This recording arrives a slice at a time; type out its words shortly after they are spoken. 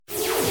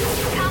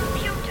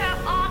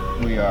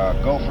we are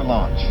go for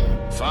launch.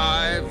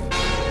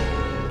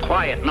 5.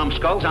 Quiet,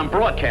 numbskulls, I'm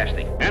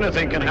broadcasting.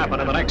 Anything can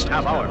happen in the next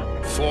half hour.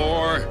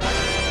 4.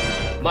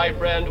 My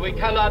friend, we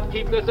cannot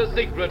keep this a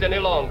secret any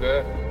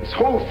longer. This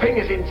whole thing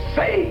is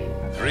insane.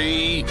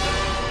 3.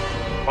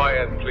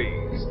 Quiet,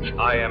 please.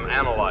 I am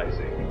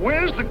analyzing.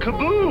 Where's the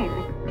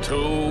kaboom?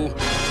 2.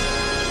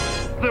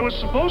 There was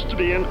supposed to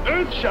be an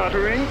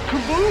earth-shattering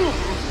kaboom.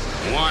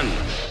 1.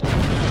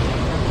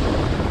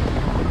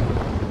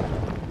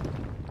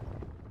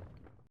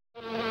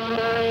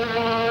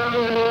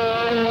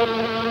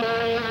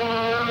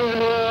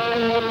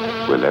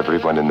 Will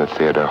everyone in the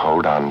theater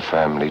hold on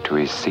firmly to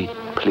his seat,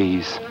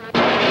 please?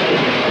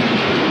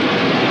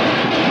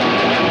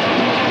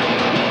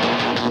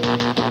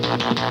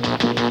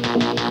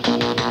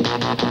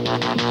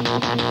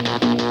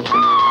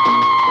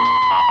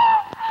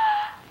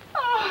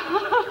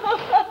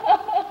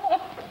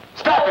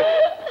 Stop it!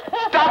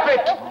 Stop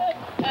it!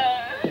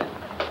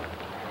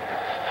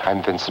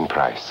 I'm Vincent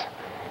Price.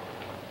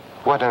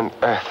 What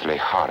unearthly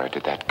horror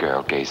did that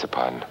girl gaze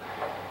upon?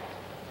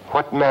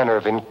 What manner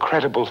of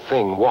incredible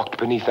thing walked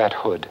beneath that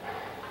hood?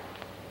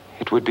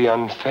 It would be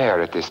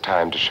unfair at this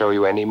time to show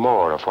you any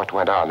more of what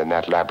went on in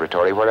that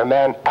laboratory where a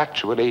man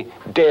actually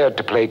dared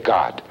to play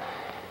God.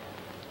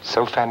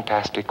 So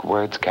fantastic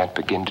words can't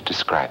begin to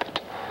describe it.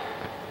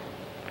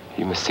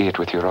 You must see it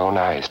with your own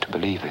eyes to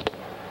believe it.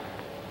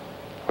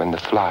 When the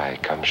fly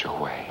comes your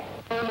way.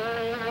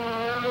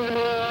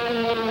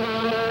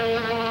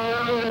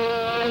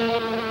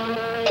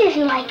 It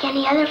isn't like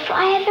any other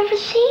fly I've ever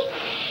seen.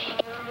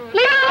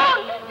 Leave it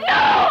alone!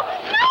 No!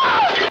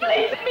 No!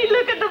 Please let me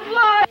look at the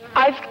fly.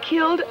 I've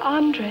killed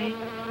Andre.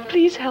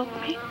 Please help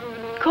me.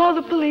 Call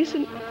the police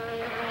and...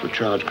 The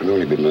charge can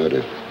only be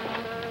murder.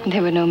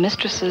 There were no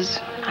mistresses.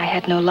 I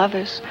had no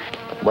lovers.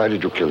 Why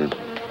did you kill him?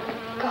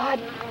 God,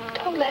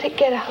 don't let it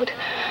get out.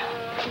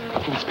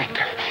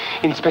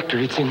 Inspector,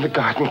 it's in the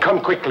garden.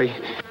 Come quickly.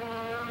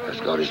 As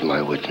God is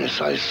my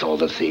witness, I saw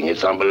the thing.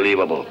 It's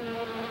unbelievable.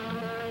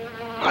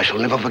 I shall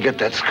never forget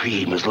that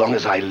scream as long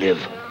as I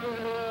live.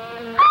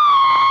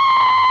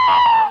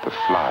 The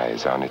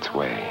fly's on its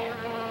way.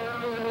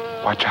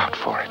 Watch out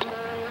for it.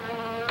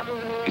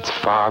 It's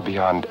far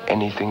beyond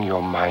anything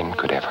your mind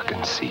could ever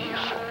conceive.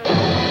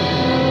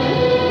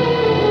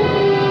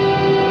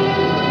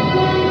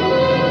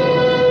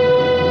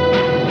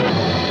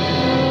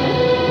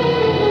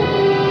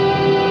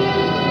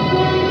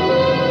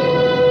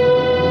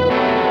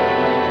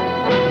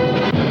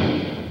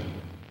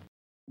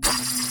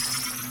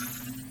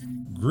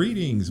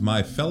 Greetings,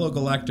 my fellow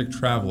galactic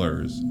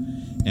travelers,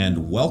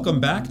 and welcome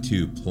back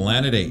to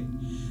Planet 8.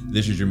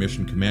 This is your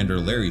mission commander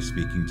Larry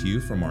speaking to you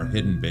from our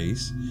hidden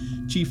base.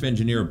 Chief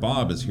Engineer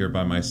Bob is here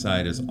by my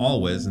side as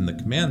always in the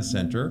command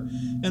center,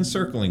 and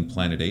circling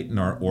Planet 8 in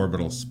our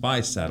orbital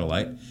spy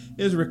satellite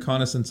is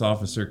Reconnaissance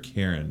Officer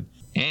Karen.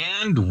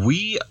 And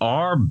we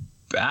are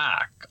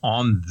back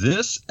on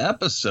this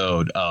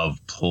episode of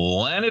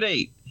Planet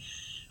 8.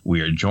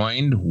 We are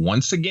joined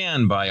once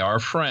again by our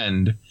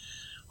friend,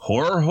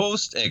 horror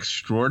host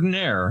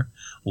extraordinaire,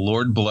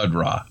 Lord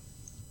Bloodraw.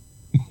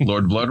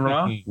 Lord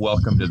Bloodraw,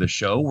 welcome to the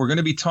show. We're going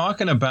to be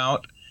talking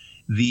about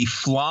the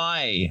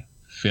Fly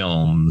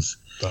films.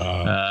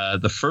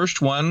 The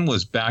first one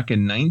was back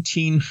in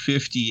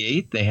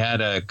 1958. They had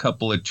a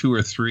couple of 2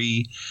 or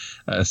 3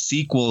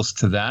 sequels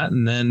to that.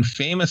 And then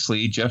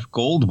famously, Jeff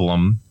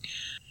Goldblum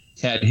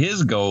had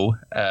his go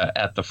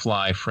at the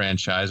Fly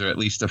franchise, or at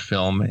least a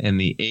film in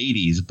the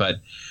 80s. But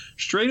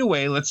straight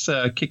away, let's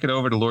kick it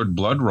over to Lord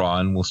Bloodraw,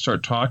 and we'll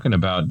start talking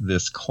about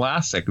this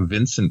classic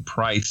Vincent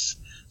Price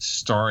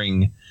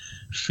starring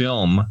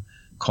film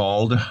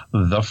called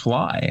The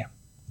Fly.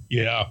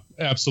 Yeah,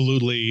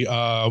 absolutely.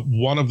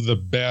 One of the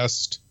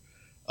best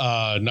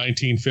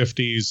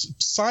 1950s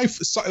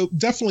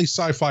definitely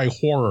sci-fi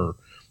horror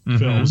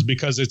films,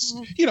 because it's,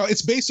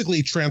 it's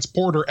basically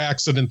Transporter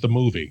Accident the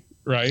movie,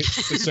 right?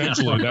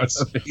 Essentially,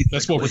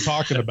 that's what we're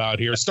talking about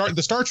here.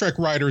 The Star Trek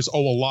writers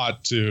owe a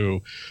lot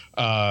to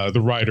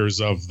the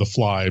writers of The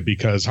Fly,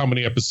 because how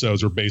many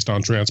episodes are based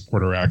on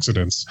transporter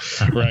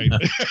accidents, right?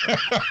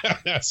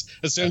 That's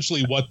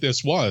essentially what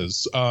this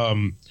was.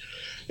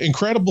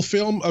 Incredible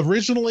film.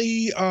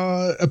 Originally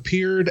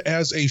appeared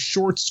as a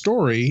short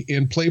story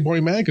in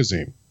Playboy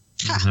magazine,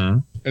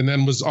 and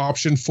then was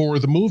optioned for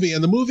the movie.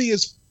 And the movie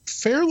is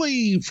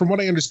fairly, from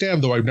what I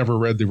understand, though I've never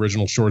read the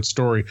original short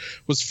story,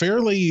 was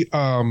fairly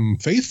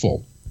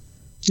faithful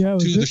to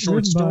the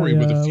short story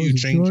with a few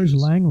changes. George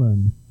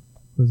Langland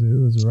was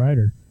a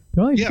writer.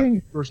 The only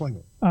thing, George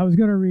Langland. I was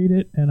going to read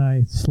it and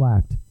I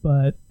slacked,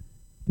 but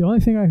the only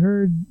thing I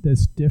heard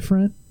that's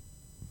different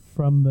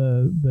from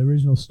the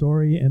original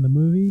story and the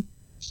movie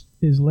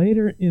is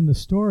later in the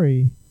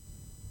story,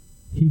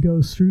 he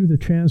goes through the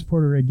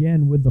transporter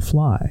again with the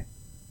Fly.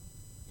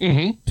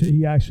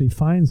 He actually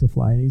finds the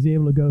Fly, and he's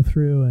able to go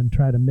through and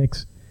try to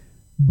mix,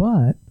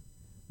 but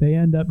they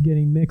end up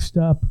getting mixed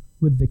up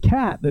with the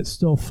cat that's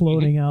still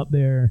floating out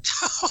there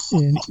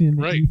in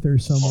the ether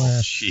somewhere.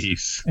 Oh,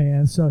 jeez.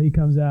 And so he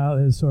comes out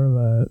as sort of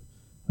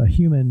a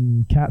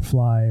human cat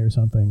fly or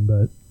something,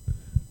 but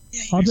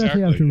I'll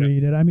definitely have to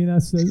read it. I mean,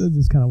 that's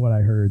kind of what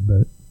I heard,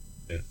 but.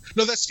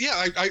 No,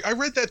 I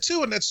read that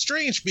too, and that's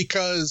strange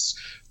because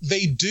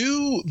they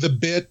do the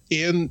bit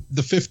in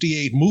the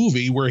 58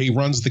 movie where he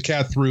runs the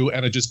cat through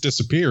and it just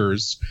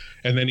disappears,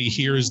 and then he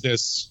hears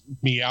this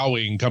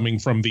meowing coming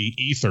from the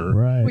ether.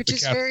 Right. Which the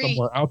is cat's very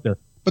somewhere out there.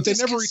 But they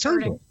never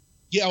return to it.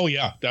 Yeah, oh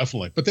yeah,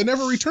 definitely. But they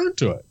never return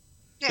to it.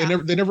 Yeah.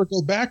 They never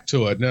go back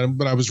to it. And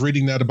when I was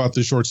reading that about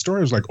the short story,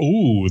 I was like,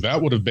 oh,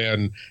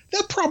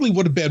 that probably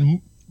would have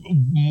been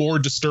more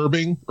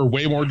disturbing, or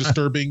way more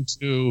disturbing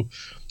to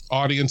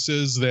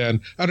audiences than.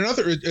 And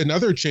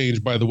another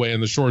change, by the way, in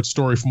the short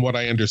story, from what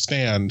I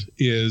understand,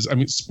 is, I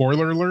mean,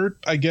 spoiler alert,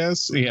 I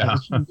guess. Yeah,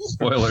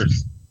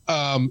 spoilers.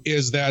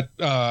 Is that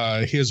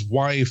his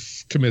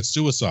wife commits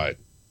suicide.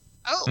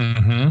 Oh.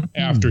 Mm-hmm.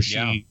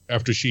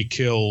 After she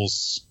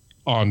kills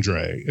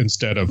Andre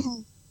instead of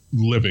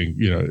living,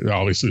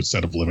 obviously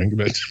instead of living,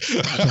 but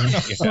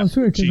Well, it's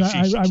weird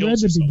because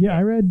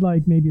I read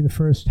like maybe the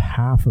first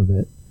half of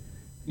it,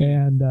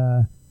 and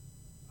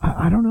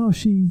I don't know if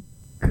she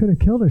could have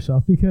killed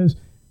herself, because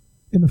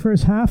in the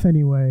first half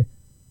anyway,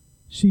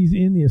 she's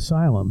in the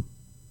asylum.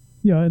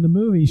 In the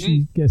movie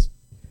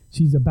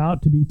she's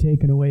about to be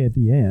taken away at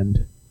the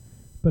end,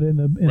 but in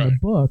the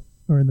book,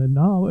 or in the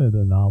novel,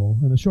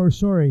 in the short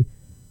story,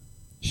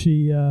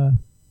 she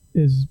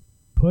is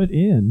put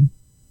in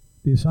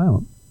the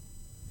asylum.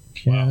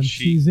 Wow, and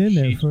she's in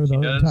there for the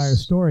entire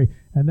story.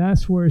 And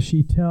that's where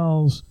she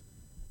tells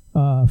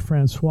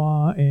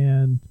Francois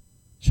and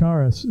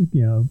Charas,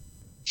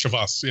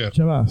 Chavas, yeah.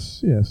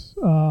 Chavas, yes.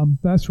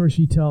 That's where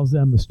she tells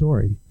them the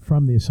story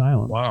from the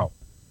asylum. Wow.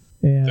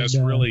 And that's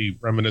really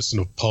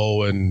reminiscent of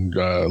Poe and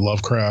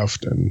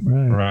Lovecraft. And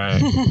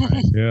right.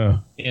 Yeah.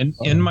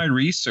 In my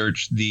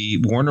research, the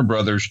Warner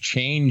Brothers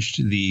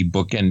changed the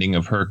book ending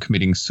of her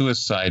committing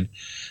suicide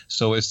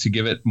so as to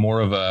give it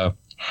more of a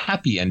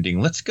happy ending.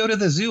 Let's go to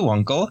the zoo,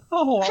 Uncle.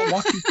 Oh, I'll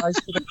walk you guys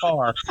to the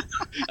car.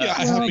 And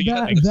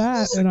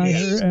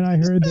I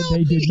heard that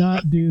they did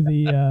not do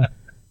the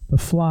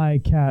fly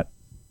cat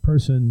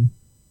person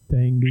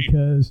thing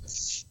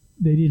because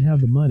they didn't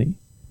have the money.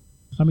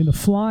 I mean, the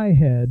fly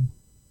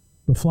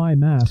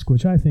mask,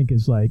 which I think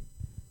is like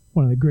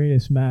one of the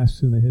greatest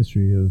masks in the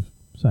history of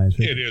science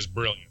fiction. It is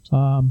brilliant.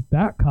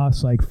 That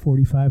costs like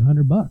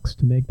 $4,500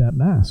 to make that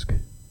mask.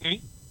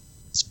 Mm-hmm.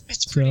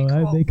 It's pretty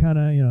cool. They kind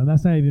of,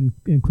 that's not even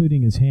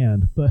including his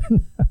hand, but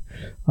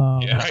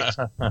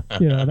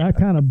that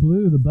kind of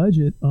blew the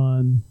budget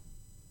on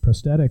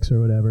prosthetics or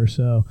whatever.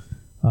 So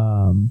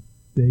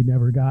they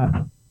never got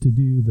to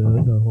do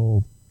the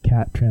whole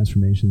cat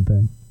transformation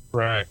thing.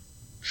 Right.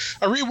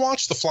 I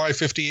rewatched The Fly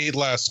 58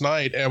 last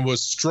night and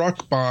was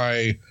struck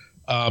by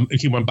Al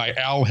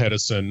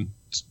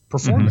Hedison's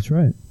performance. That's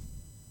right.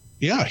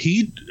 Yeah,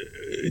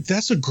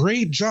 that's a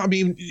great job. I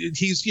mean,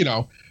 he's,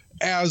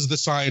 as the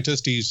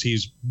scientist,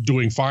 he's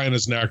doing fine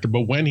as an actor,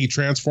 but when he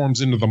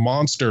transforms into the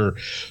monster,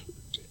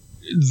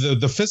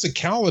 the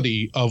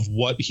physicality of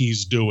what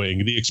he's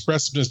doing, the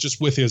expressiveness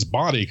just with his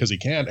body, because he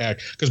can't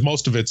act, because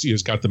most of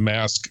he's got the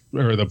mask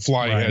or the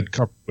fly head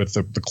covered with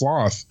the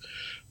cloth.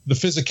 The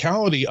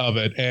physicality of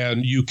it,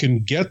 and you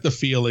can get the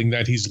feeling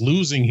that he's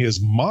losing his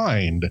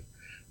mind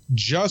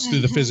just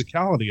through the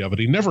physicality of it.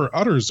 He never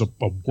utters a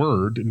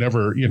word, he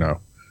never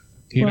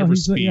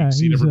speaks.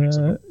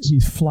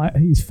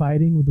 He's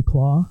fighting with the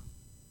claw.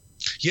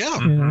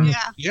 Yeah.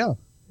 Yeah.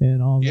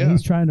 And all that.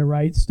 He's trying to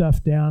write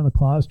stuff down. The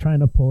claw's trying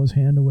to pull his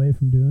hand away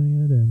from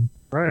doing it. And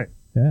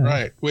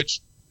right.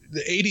 Which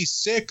the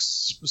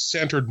 86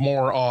 centered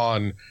more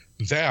on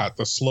that,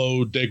 the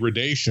slow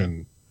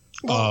degradation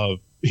of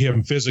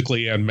him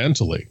physically and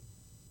mentally.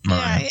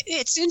 Yeah,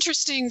 it's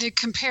interesting to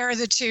compare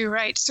the two,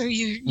 right? So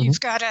you've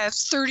got a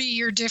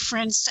 30-year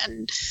difference,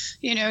 and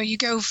you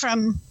go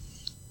from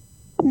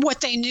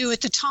what they knew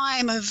at the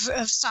time of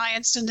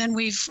science, and then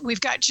we've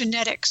got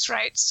genetics,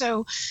 right?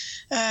 So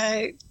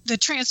the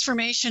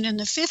transformation in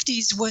the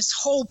 50s was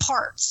whole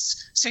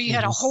parts. So you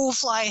had a whole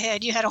fly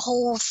head, you had a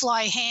whole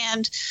fly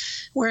hand,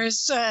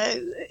 whereas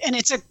and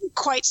it's a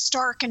quite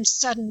stark and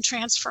sudden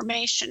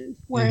transformation.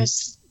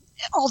 Whereas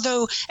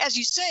although, as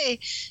you say,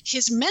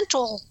 his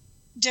mental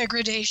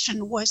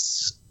degradation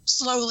was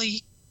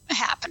slowly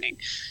happening.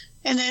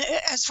 And then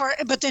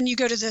but then you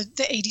go to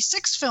the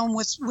 86 film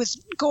with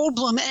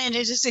Goldblum, and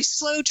it is a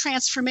slow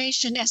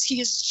transformation as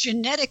he is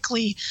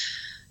genetically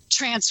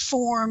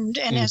transformed,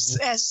 and as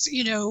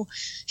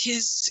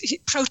his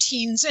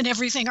proteins and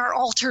everything are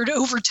altered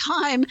over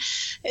time,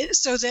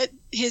 so that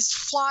his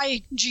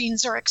fly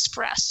genes are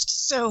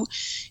expressed. So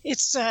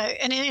it's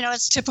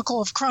it's typical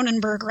of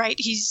Cronenberg, right?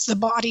 He's the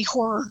body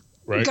horror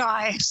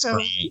guy. So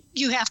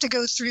you have to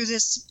go through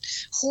this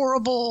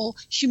horrible,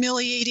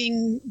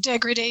 humiliating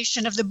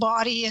degradation of the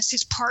body as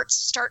his parts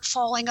start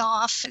falling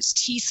off, his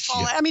teeth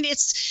fall. I mean,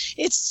 it's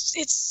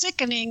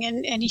sickening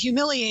and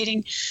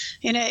humiliating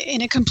in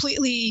a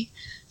completely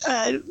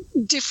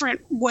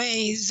different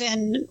way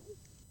than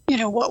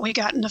what we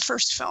got in the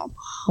first film.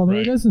 Although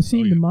he doesn't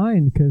seem to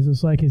mind, because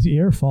it's like his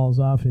ear falls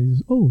off and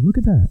he's, oh, look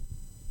at that.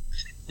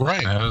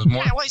 Right. That was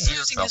more. Yeah, well, he's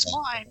losing his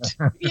mind.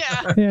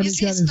 Yeah, Yeah, his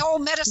the whole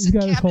medicine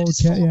he's got his cabinet whole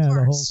is full of the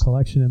whole parts.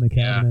 collection in the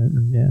cabinet,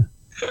 and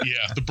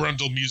Yeah, the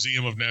Brundle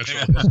Museum of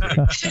Natural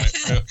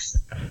History.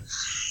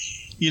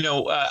 You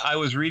know, I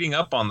was reading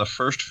up on the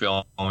first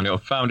film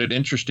and found it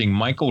interesting.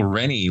 Michael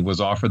Rennie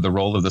was offered the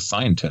role of the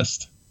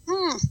scientist.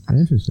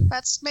 Interesting.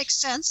 That makes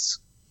sense.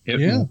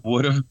 It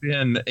would have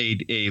been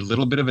a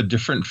little bit of a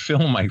different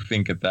film, I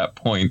think, at that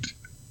point.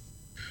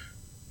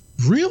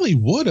 Really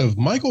would have.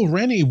 Michael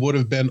Rennie would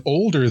have been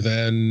older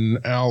than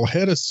Al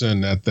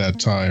Hedison at that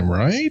time,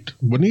 right?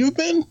 Wouldn't he have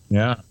been?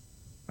 Yeah,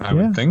 I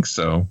would think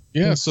so.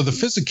 Yeah, so the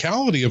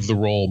physicality of the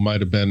role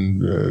might have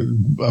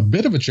been a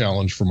bit of a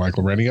challenge for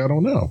Michael Rennie. I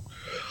don't know.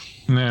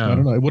 Yeah. I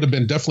don't know. It would have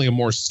been definitely a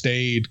more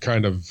staid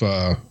kind of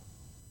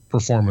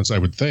performance, I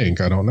would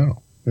think. I don't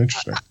know.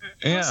 Interesting.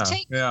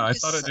 Yeah, I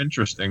thought it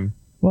interesting.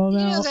 Well,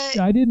 now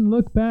I didn't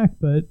look back,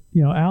 but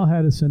Al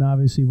Hedison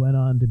obviously went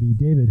on to be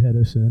David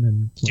Hedison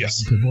and went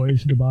on to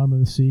Voyage to the Bottom of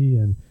the Sea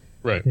and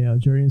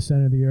Journey in the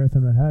Center of the Earth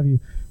and what have you.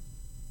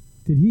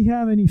 Did he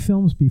have any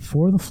films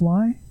before The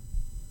Fly?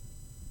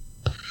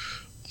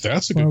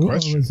 That's a good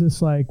question. Or was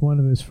this like one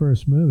of his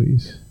first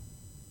movies?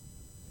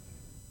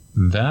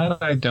 That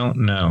I don't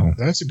know.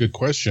 That's a good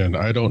question.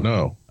 I don't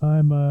know.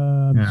 I'm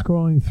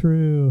scrolling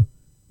through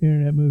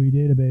Internet Movie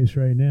Database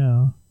right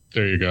now.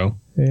 There you go.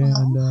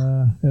 And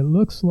it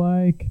looks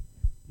like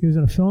he was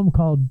in a film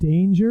called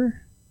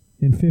Danger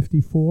in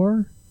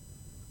 54,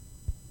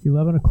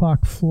 11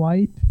 O'Clock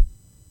Flight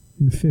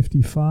in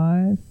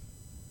 55,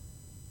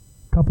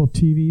 a couple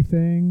TV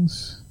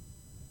things.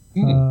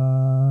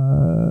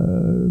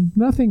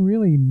 Nothing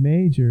really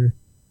major.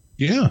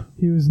 Yeah.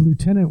 He was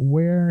Lieutenant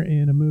Ware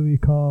in a movie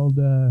called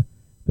The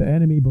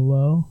Enemy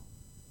Below.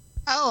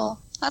 Oh,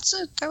 that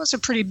was a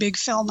pretty big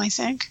film, I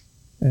think.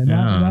 And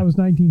that was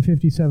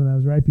 1957. That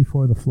was right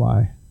before The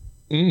Fly.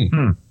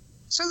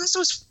 So this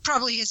was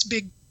probably his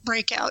big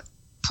breakout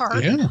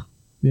part.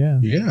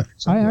 Yeah.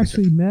 I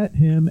actually met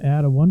him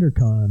at a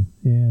WonderCon,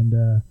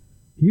 and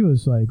he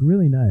was like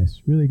really nice,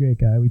 really great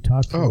guy. We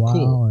talked for a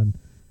while, and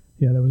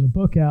there was a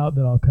book out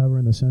that I'll cover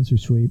in the censor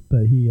suite,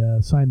 but he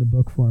signed the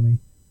book for me.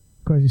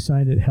 Of course, he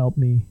signed it, "Help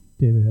Me,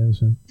 David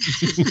Hedison."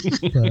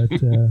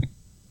 But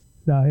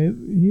no,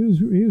 he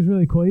was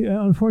really cool.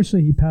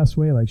 Unfortunately, he passed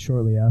away like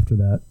shortly after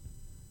that.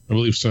 I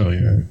believe so.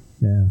 Yeah.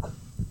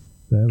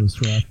 That was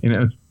rough.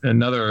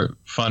 Another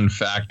fun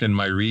fact in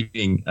my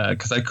reading,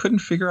 because I couldn't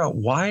figure out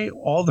why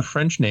all the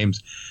French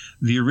names.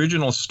 The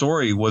original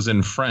story was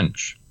in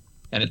French,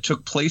 and it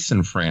took place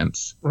in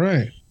France.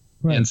 Right.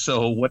 And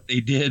so what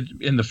they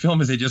did in the film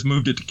is they just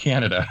moved it to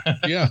Canada.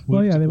 Yeah.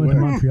 They went to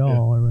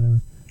Montreal or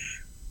whatever.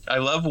 I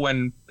love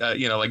when,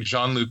 like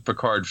Jean-Luc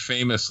Picard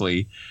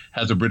famously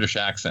has a British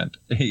accent.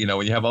 When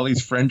you have all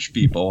these French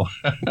people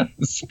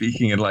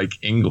speaking in like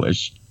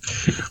English.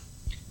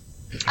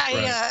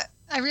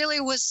 I really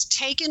was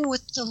taken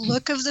with the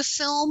look of the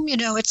film.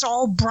 It's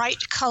all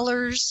bright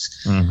colors,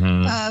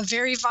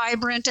 very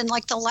vibrant. And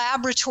like the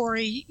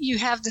laboratory, you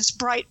have this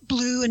bright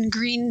blue and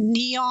green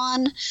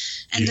neon.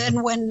 And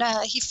then when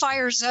he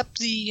fires up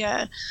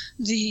the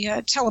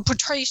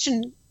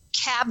teleportation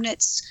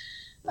cabinets,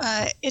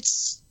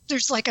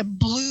 there's like a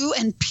blue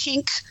and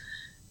pink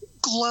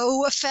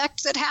glow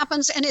effect that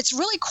happens. And it's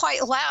really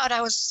quite loud.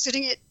 I was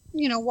sitting at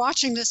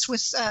watching this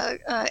with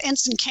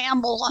Ensign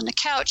Campbell on the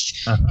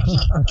couch.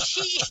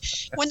 He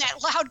when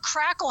that loud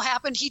crackle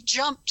happened, he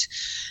jumped.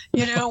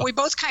 We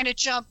both kind of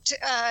jumped.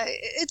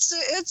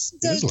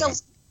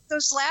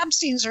 Those lab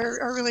scenes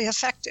are really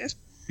effective.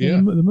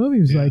 Yeah, the movie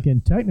was like in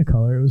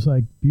Technicolor. It was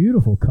like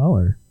beautiful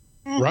color.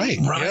 Right.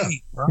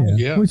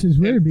 Yeah. Which is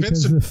weird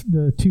because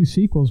the two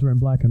sequels were in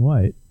black and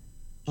white.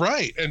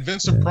 Right, and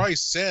Vincent Price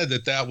said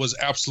that was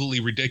absolutely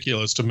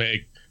ridiculous to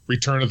make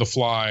Return of the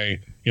Fly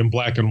in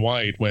black and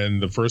white when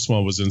the first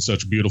one was in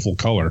such beautiful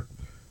color.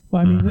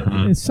 Well, I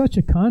mean, it's such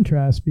a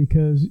contrast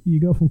because you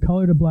go from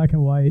color to black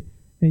and white,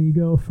 and you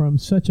go from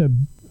such a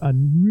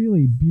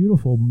really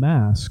beautiful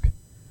mask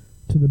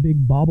to the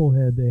big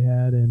bobblehead they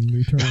had in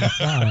Return of the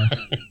Fly.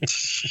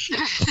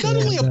 Not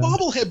only a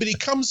bobblehead, but he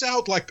comes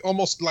out like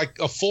almost like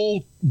a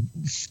full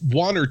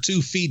 1 or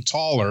 2 feet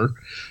taller.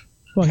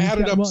 Well,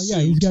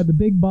 he's got the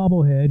big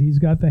bobblehead, he's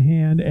got the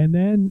hand, and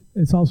then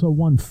it's also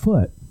 1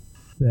 foot.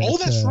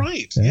 That's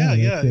right.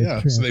 Yeah.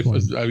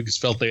 So I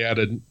just felt they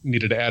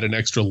needed to add an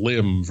extra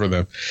limb for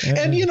them.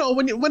 And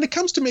when it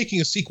comes to making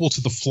a sequel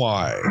to The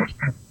Fly,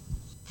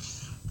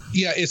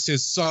 it's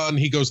his son.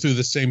 He goes through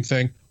the same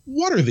thing.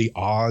 What are the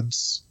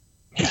odds?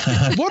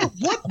 What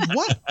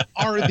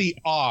are the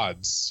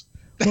odds?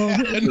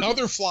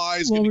 Another fly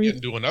is going to get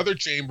into another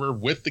chamber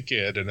with the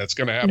kid, and that's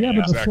going to happen. Yeah,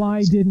 but the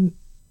fly didn't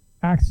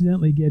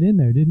accidentally get in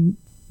there, didn't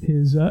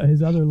his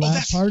other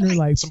lab partner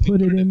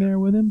put it in there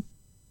with him?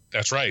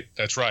 That's right.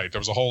 There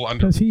was a whole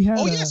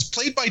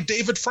played by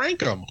David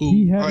Frankham,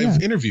 who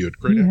I've interviewed.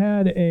 Great. He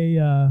had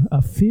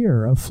a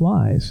fear of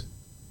flies.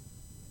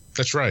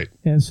 That's right.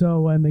 And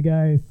so when the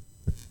guy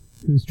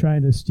who's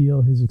trying to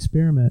steal his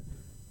experiment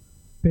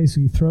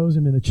basically throws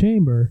him in the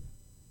chamber,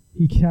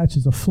 he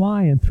catches a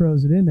fly and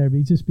throws it in there,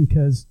 just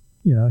because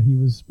he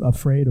was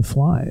afraid of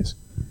flies.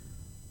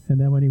 And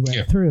then when he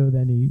went through,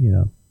 then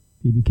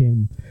he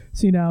became.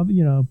 See, now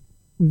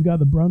we've got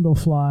the Brundle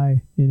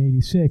fly in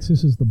 '86.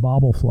 This is the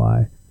Bobble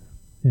fly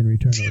in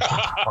Return of the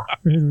Fly.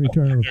 There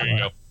you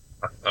go.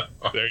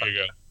 There you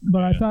go.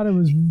 But I thought it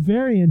was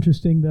very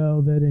interesting,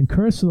 though, that in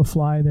Curse of the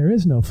Fly there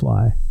is no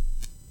fly.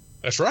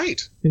 That's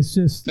right. It's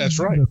just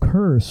the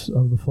curse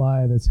of the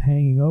fly that's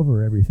hanging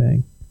over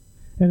everything,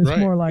 and it's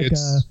more like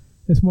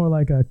it's more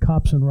like a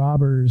cops and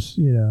robbers,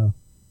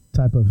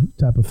 type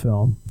of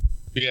film.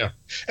 Yeah,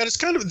 and it's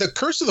kind of the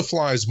Curse of the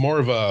Fly is more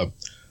of a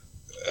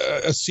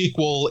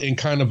sequel in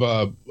kind of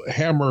a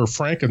Hammer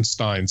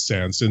Frankenstein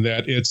sense, in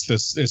that it's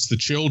the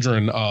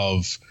children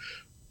of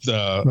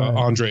the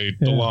Andre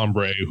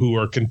Delambre who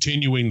are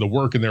continuing the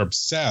work, and they're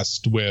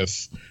obsessed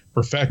with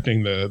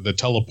perfecting the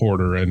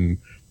teleporter, and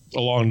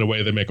along the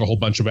way they make a whole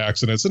bunch of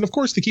accidents, and of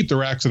course they keep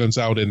their accidents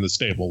out in the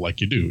stable like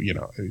you do. You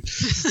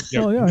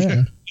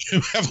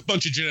have a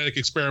bunch of genetic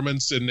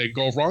experiments and they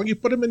go wrong, you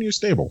put them in your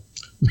stable.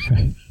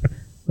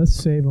 Let's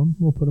save them.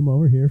 We'll put them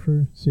over here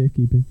for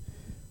safekeeping.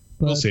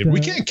 We'll save them.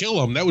 We can't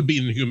kill them. That would be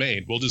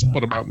inhumane. We'll just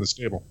put them out in the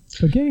stable.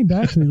 But getting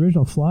back to the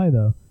original Fly,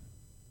 though,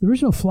 the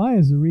original Fly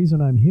is the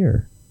reason I'm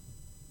here.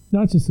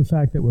 Not just the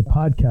fact that we're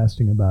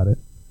podcasting about it,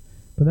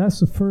 but that's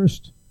the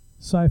first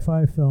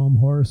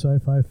horror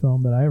sci-fi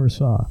film that I ever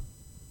saw.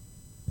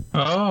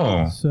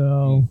 Oh.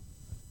 So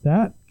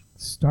that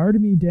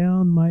started me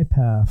down my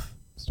path,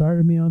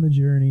 started me on the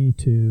journey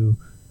to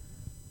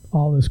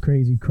all this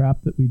crazy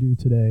crap that we do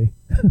today.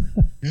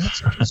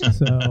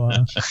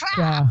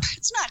 Crap.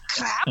 It's not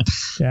crap.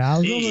 Yeah,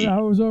 I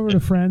was over at a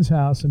friend's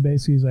house, and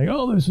basically he's like,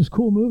 "Oh, there's this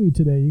cool movie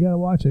today. You got to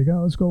watch it.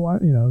 Let's go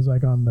watch." It was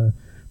like on the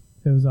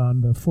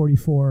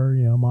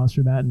 44,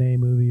 Monster Matinee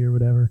movie or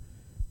whatever.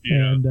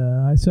 Yeah. And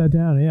I sat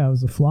down, and it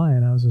was The Fly,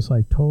 and I was just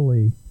like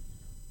totally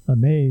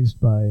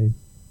amazed by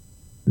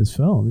this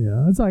film.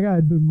 It's like I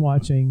had been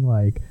watching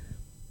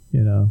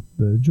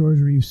the George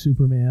Reeves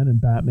Superman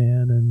and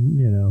Batman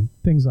and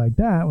things like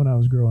that when I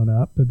was growing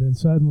up, but then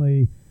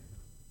suddenly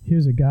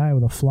here's a guy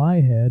with a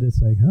fly head.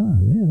 It's like,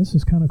 man, this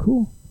is kind of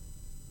cool.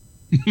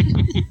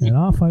 And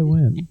off I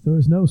went. There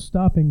was no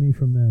stopping me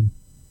from then.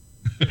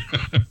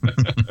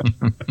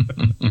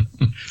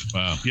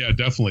 Wow. Yeah,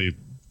 definitely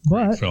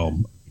great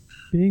film.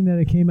 Being that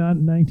it came out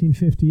in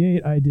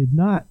 1958, I did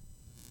not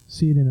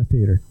see it in a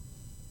theater.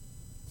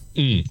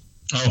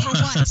 For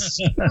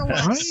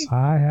once.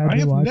 I have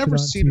never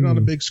seen it on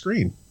a big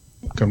screen.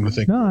 Come to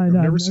think, I've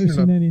never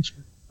seen any.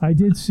 I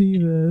did see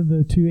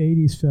the two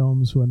 80s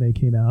films when they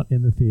came out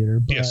in the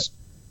theater,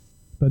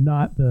 but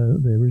not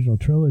the original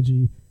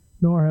trilogy.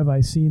 Nor have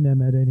I seen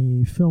them at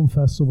any film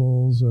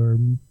festivals or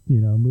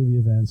movie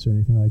events or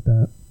anything like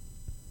that.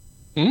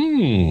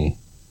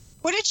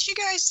 What did you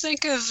guys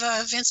think of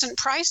Vincent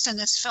Price in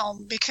this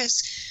film?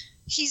 Because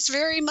he's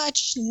very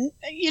much,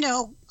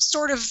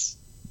 sort of,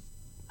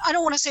 I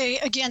don't want to say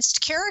against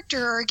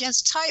character or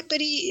against type, but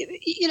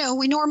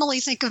we normally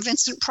think of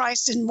Vincent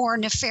Price in more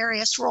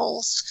nefarious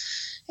roles.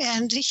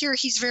 And here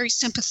he's very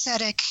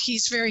sympathetic.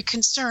 He's very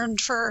concerned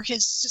for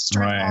his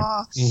sister-in-law.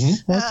 Right. Mm-hmm.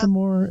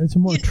 Well, it's a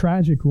more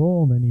tragic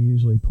role than he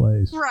usually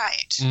plays.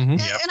 Right. Mm-hmm. And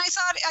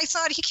I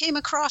thought he came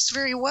across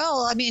very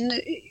well. I mean,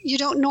 you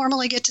don't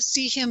normally get to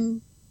see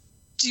him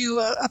do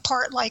a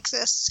part like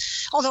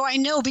this. Although I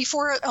know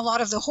before a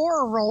lot of the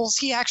horror roles,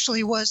 he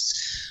actually was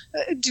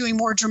doing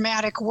more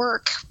dramatic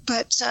work.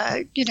 But,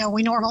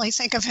 we normally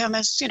think of him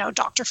as,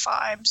 Dr.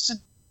 Phibes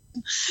and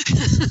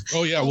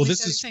oh yeah, well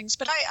this is things,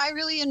 but I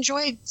really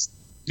enjoyed.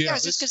 I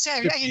was just gonna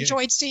say I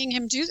enjoyed seeing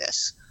him do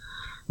this.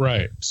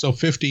 Right. So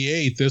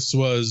 58. This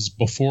was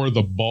before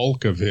the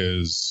bulk of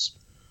his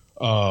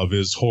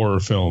horror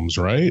films,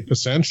 right?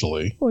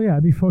 Essentially. Well, yeah,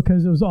 before,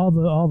 because it was all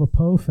the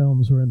Poe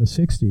films were in the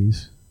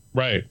 60s.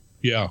 Right.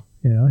 Yeah.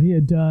 He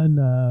had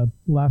done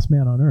Last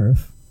Man on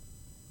Earth.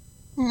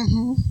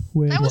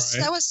 Mm-hmm. That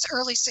was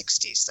early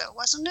 60s, though,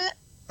 wasn't it?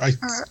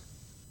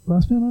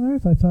 Last Man on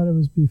Earth. I thought it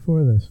was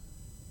before this.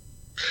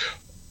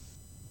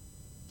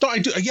 No, I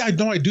do. Yeah,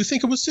 no, I do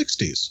think it was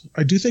 60s.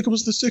 I do think it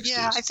was the 60s.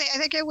 Yeah, I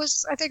think it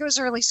was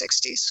early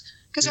 60s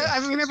because I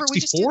remember 64? We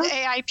just did the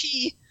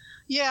AIP.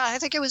 Yeah, I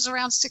think it was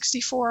around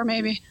 64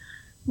 maybe.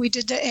 We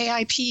did the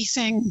AIP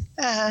thing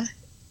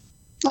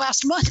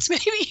last month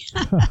maybe.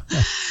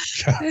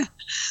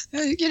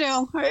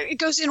 It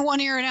goes in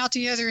one ear and out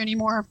the other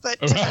anymore, but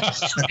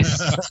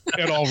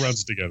it all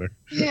runs together.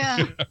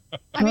 Yeah.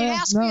 I mean,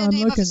 ask me a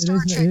name of a Star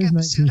Trek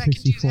episode. I can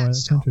do that.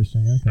 That's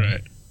interesting. Okay.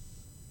 Right.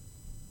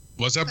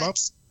 What's that, Bob?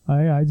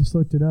 I just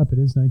looked it up. It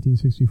is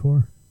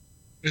 1964.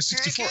 It's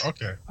 64?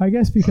 Okay. I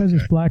guess because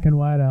it's black and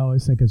white, I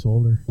always think it's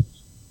older.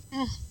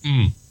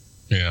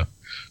 Yeah.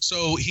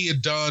 So he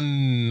had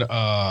done,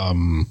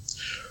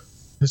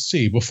 let's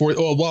see, before,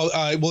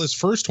 his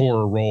first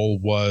horror role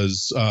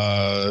was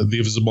The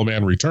Invisible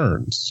Man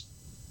Returns,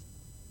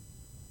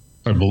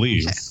 I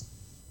believe.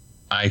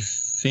 I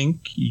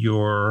think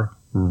you're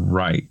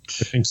right.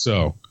 I think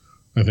so.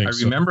 I think I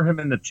remember him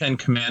in the 10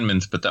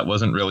 Commandments, but that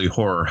wasn't really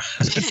horror.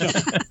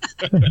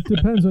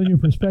 Depends on your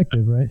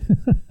perspective, right?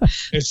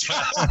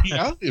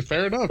 Yeah,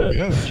 fair enough.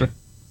 Yeah, that's right.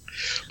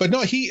 But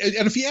no, and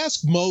if you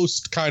ask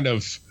most kind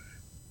of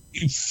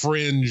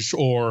fringe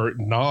or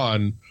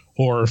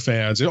non-horror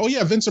fans, oh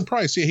yeah, Vincent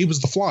Price, yeah, he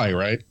was the Fly,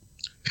 right?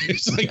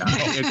 It's like,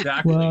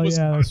 exactly. Well,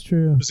 that's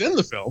true. He was in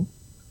the film.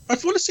 I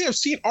want to say I've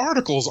seen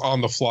articles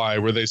on The Fly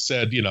where they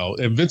said,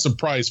 and Vincent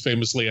Price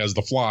famously as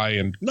the Fly,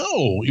 and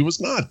no, he was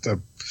not.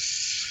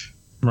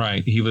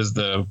 Right, he was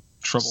the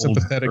troubled,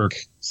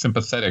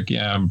 sympathetic,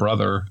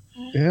 brother.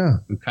 Yeah,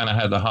 who kind of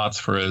had the hots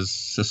for his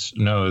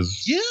sister-in-law.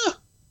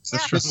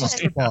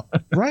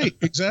 Right,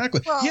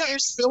 exactly. Well,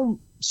 this film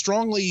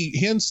strongly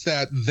hints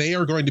that they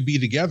are going to be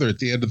together at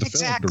the end of the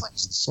film. To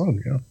raise the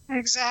son,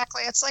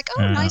 Exactly. It's like,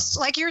 nice,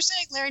 like you're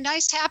saying, Larry,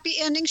 nice, happy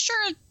ending.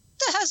 Sure,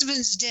 the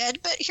husband's dead,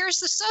 but here's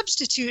the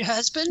substitute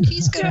husband.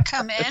 He's going to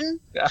come in.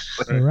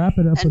 So wrap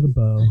it up with a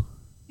bow.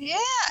 Yeah.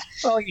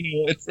 Well,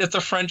 it's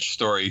a French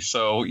story,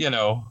 so,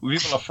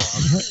 vive la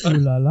France. Ooh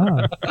la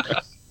la.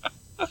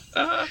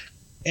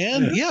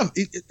 And,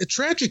 a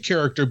tragic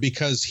character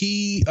because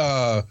he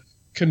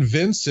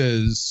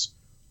convinces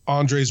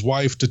Andre's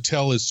wife to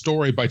tell his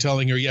story by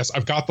telling her, yes,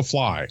 I've got the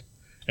Fly.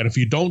 And if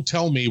you don't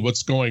tell me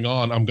what's going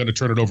on, I'm going to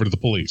turn it over to the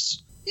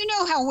police. You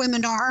know how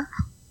women are,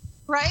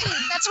 right?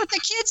 That's what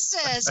the kid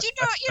says. You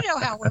know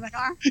how women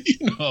are.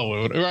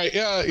 Right?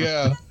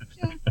 Yeah.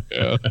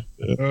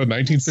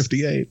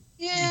 1958.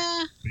 Yeah.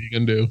 What are you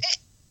going to do?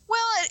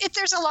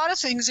 There's a lot of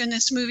things in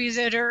this movie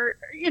that are,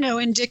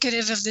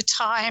 indicative of the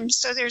time.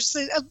 So there's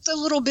the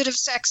little bit of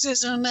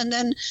sexism, and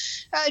then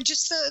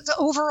just the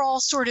overall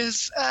sort of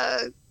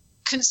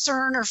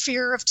concern or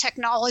fear of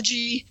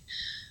technology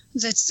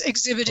that's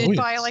exhibited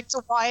by like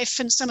the wife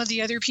and some of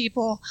the other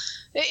people.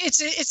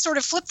 It's sort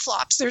of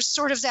flip-flops. There's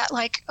sort of that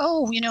like,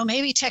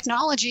 maybe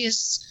technology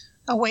is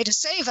a way to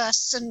save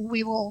us and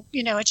we will,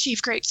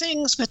 achieve great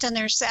things. But then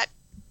there's that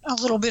a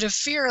little bit of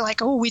fear,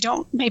 like, we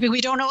don't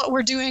know what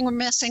we're doing. We're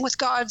messing with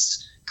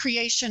God's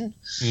creation.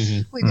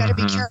 Mm-hmm. We've got to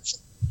be careful.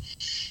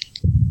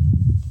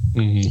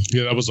 Mm-hmm.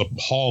 Yeah, that was a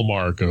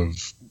hallmark of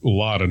a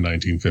lot of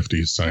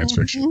 1950s science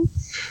fiction.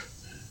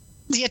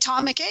 The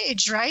atomic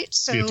age, right?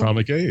 So the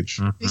atomic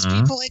age. These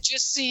people had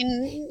just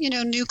seen,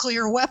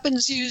 nuclear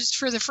weapons used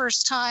for the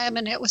first time,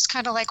 and it was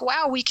kind of like,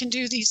 wow, we can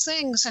do these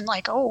things, and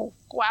like, oh,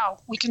 wow,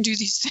 we can do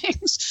these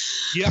things.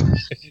 Yeah.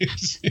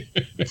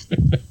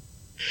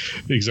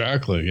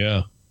 Exactly.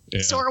 Yeah.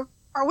 So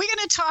are we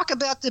going to talk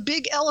about the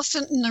big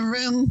elephant in the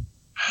room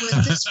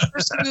with this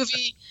first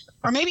movie,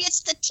 or maybe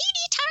it's the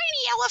teeny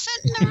tiny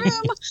elephant in the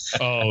room?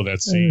 Oh,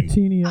 that scene! The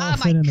teeny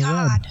elephant in the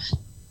web.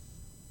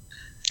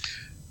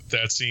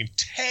 That scene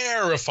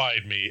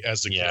terrified me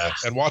as a kid,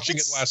 and watching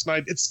it last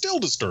night, it's still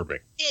disturbing.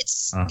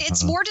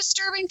 It's more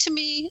disturbing to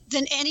me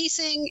than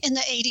anything in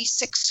the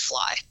 '86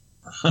 Fly.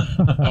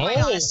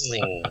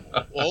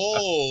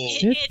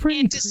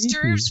 It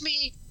disturbs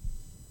me.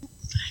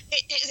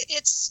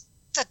 It's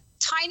the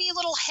tiny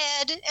little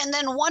head, and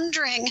then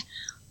wondering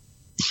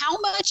how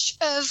much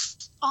of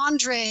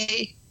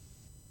Andre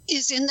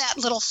is in that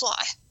little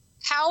fly.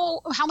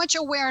 How much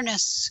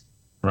awareness?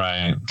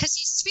 Right. Because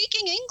he's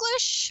speaking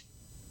English.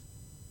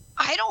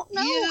 I don't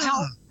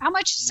know how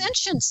much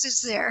sentience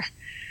is there.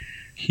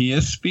 He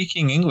is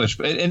speaking English,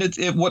 and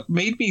it what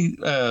made me.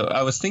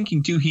 I was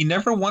thinking too. He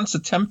never once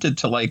attempted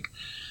to like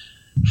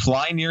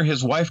fly near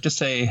his wife to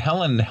say,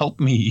 "Helen, help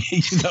me."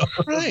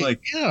 Right.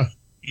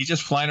 He's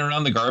just flying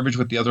around the garbage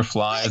with the other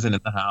flies and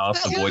in the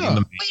house, avoiding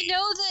them. We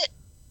know that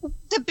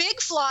the big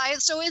fly.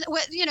 So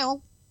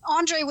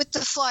Andre with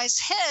the fly's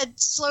head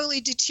slowly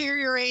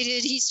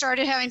deteriorated. He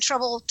started having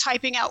trouble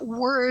typing out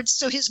words,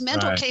 so his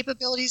mental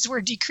capabilities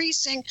were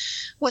decreasing.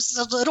 Was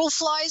the little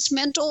fly's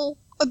mental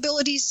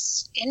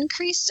abilities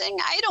increasing?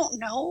 I don't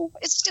know.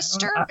 It's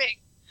disturbing.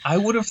 I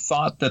would have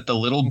thought that the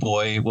little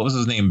boy, what was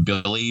his name,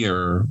 Billy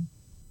or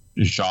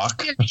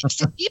Jacques?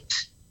 Philippe?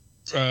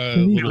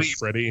 Little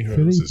Freddie,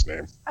 what was his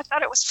name? I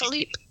thought it was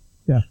Philippe.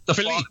 Yeah.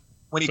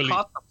 When he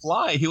caught the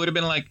fly, he would have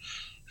been like,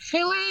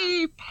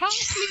 Philippe, help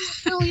me,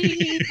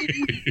 Philippe.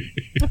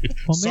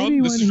 Well, maybe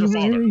when he was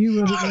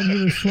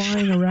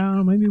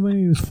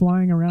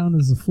flying around,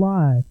 as a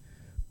fly,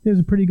 he has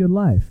a pretty good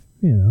life.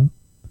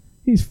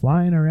 He's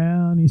flying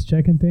around, he's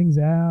checking things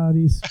out,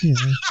 he's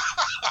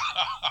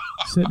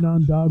sitting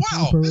on dog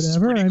poop or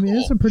whatever. I mean,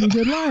 it's a pretty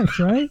good life,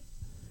 right?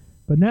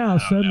 But now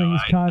suddenly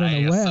he's caught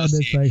in a web.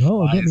 It's like,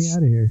 get me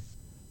out of here.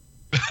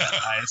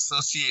 I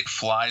associate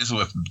flies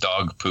with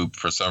dog poop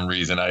for some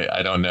reason.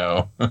 I don't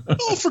know.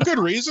 Well, for good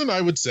reason,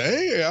 I would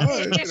say. Yeah,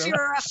 if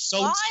you're a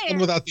fly, one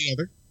without the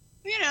other.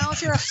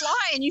 If you're a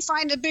fly and you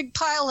find a big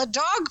pile of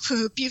dog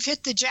poop, you've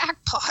hit the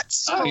jackpot.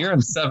 So, you're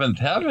in seventh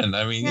heaven.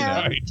 I mean,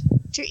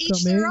 to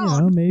each their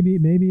own. Maybe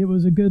it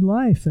was a good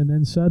life, and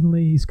then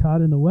suddenly he's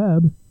caught in the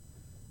web.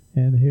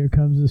 And here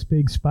comes this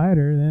big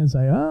spider, and then it's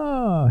like,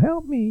 oh,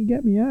 help me,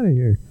 get me out of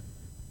here.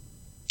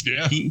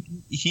 Yeah.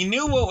 He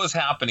knew what was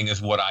happening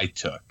is what I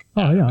took.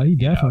 Oh, yeah, he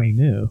definitely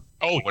knew.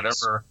 Oh,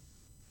 whatever.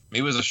 Maybe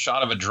it was a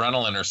shot of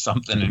adrenaline or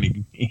something,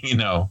 and he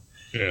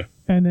Yeah.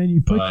 And then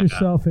you put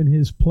yourself in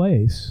his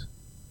place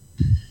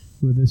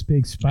with this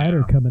big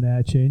spider coming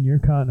at you, and you're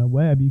caught in a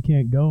web. You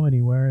can't go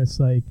anywhere. It's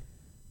like,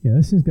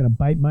 this is going to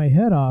bite my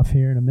head off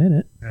here in a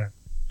minute. Yeah.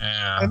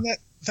 And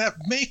that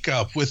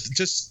makeup with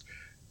just,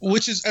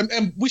 which is,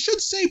 and we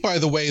should say, by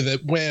the way,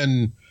 that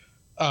when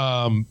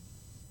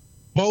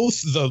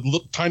both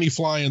the tiny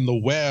fly in the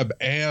web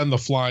and the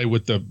fly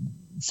with the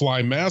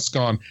fly mask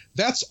on,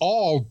 that's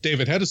all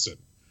David Hedison.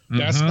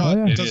 That's not,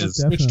 it doesn't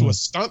switch to a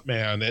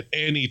stuntman at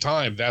any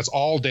time. That's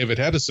all David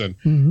Hedison.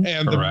 Mm-hmm.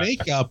 And the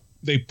makeup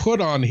they put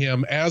on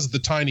him as the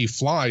tiny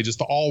fly,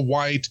 just all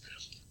white,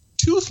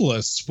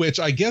 toothless, which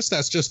I guess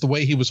that's just the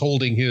way he was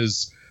holding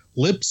his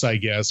lips, I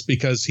guess,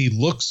 because he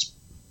looks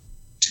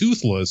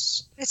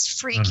toothless. It's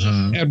freaky.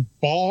 And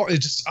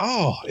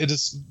it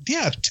is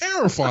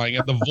terrifying.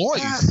 And the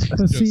voice.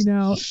 But see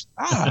now,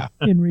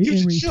 in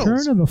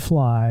Return of the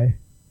Fly,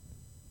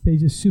 they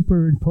just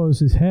superimpose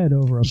his head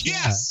over a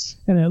fly.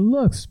 And it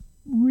looks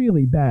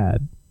really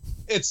bad.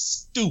 It's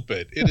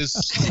stupid. It is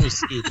so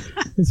stupid.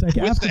 It's like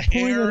after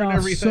pulling it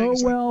off so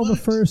well the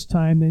first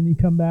time, then you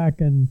come back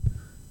and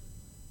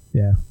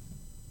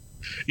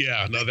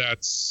Yeah, no,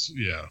 that's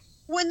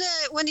When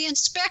the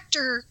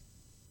inspector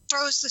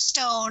throws the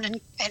stone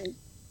and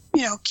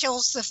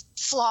kills the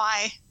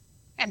fly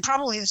and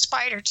probably the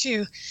spider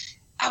too,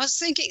 I was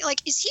thinking, like,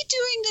 is he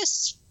doing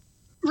this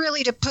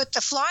really to put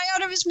the fly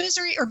out of his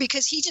misery, or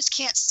because he just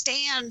can't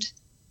stand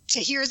to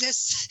hear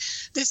this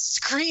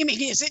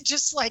screaming? Is it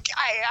just like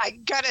I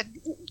gotta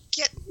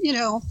get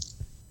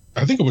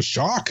I think it was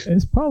shock.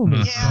 It's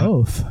probably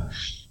both.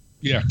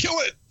 Yeah, kill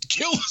it.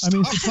 Kill the I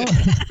mean,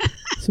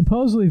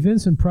 supposedly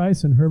Vincent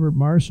Price and Herbert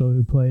Marshall,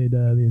 who played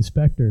the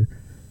inspector,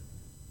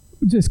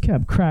 just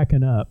kept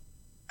cracking up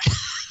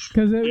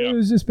because it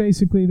was just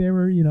basically they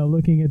were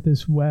looking at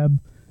this web.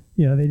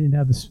 They didn't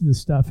have the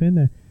stuff in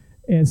there,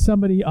 and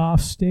somebody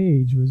off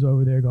stage was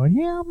over there going,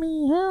 "Help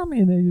me, help me!"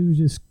 And they were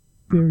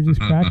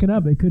just cracking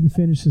up. They couldn't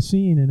finish the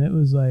scene, and it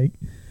was like,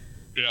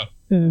 and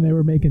then they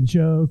were making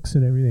jokes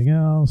and everything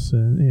else,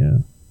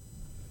 and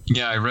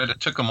Yeah, I read it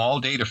took them all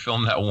day to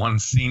film that one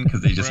scene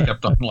because they just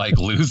kept on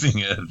losing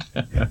it.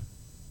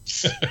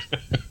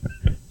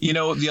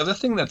 The other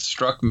thing that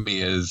struck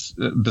me is,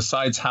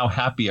 besides how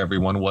happy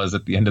everyone was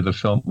at the end of the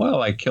film,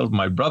 well, I killed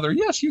my brother.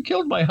 Yes, you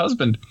killed my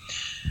husband.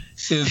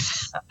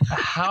 Is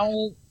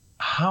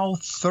how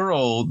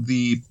thorough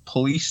the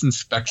police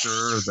inspector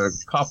or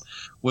the cop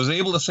was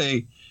able to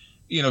say,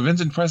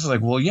 Vincent Price is like,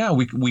 well, yeah,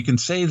 we can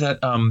say that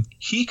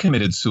he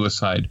committed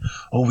suicide.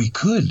 Oh, we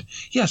could.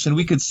 Yes, and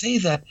we could say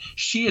that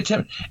she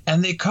attempted.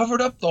 And they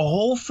covered up the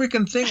whole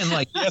freaking thing in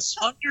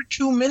under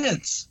 2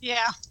 minutes.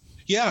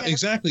 Yeah,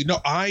 exactly. No,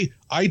 I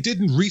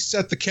didn't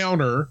reset the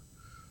counter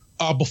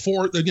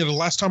before the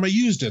last time I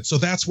used it, so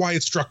that's why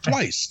it struck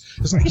twice.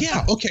 It's like,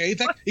 okay,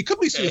 it could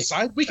be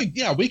suicide. We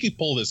could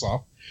pull this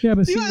off. Yeah,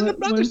 but see,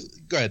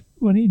 go ahead.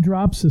 When he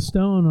drops the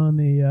stone on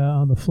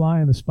the fly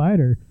and the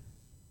spider,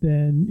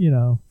 then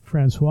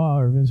Francois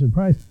or Vincent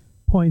Price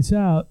points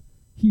out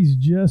he's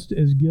just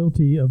as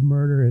guilty of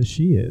murder as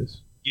she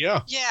is.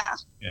 Yeah.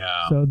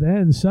 So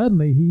then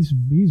suddenly he's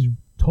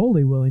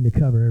totally willing to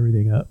cover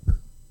everything up.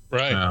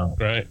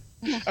 Right.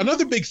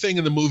 Another big thing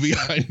in the movie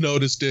I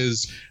noticed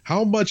is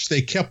how much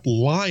they kept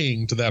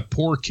lying to that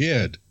poor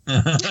kid.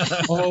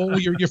 Oh,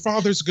 your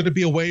father's going to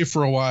be away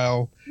for a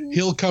while.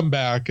 He'll come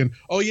back, and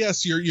oh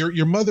yes,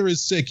 your mother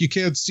is sick. You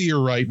can't see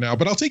her right now,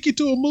 but I'll take you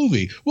to a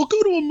movie. We'll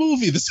go to a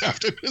movie this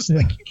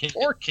afternoon.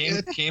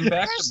 Came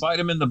back to bite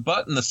him in the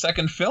butt in the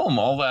second film.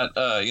 All that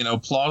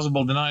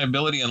plausible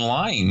deniability and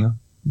lying.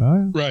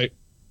 Right.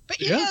 But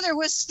there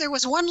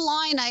was one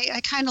line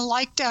I kind of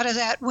liked out of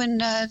that when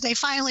they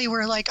finally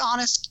were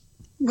honest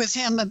with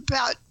him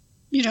about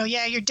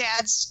your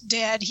dad's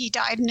dead. He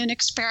died in an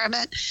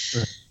experiment.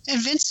 Sure. And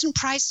Vincent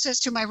Price says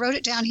to him, I wrote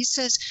it down, he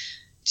says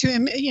to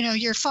him,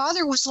 your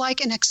father was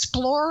like an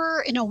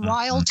explorer in a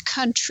wild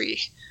country.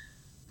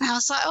 And I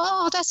was like,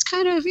 oh, that's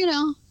kind of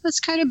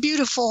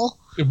beautiful.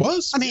 It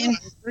was. I mean,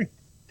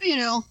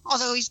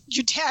 although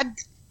your dad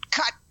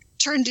got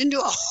turned into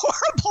a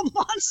horrible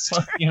monster.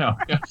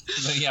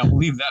 We'll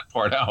leave that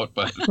part out.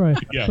 But right.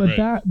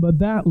 But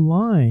that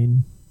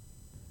line,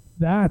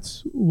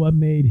 that's what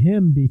made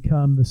him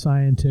become the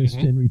scientist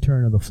in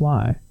Return of the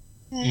Fly.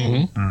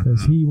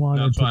 Because he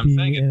wanted to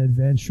be an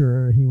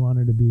adventurer. He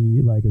wanted to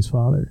be like his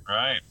father.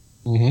 Right.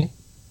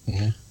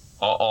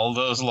 All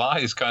those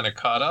lies kind of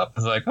caught up.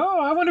 It's like, oh,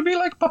 I want to be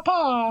like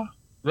Papa.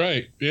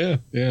 Right. Yeah.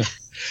 And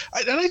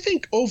I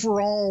think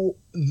overall,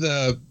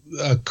 the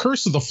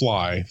Curse of the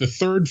Fly, the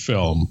third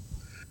film,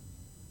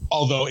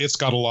 although it's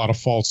got a lot of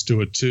faults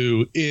to it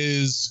too,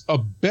 is a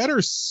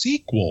better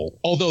sequel,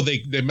 although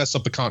they mess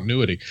up the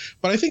continuity.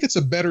 But I think it's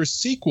a better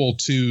sequel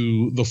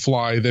to The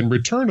Fly than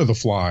Return of the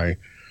Fly.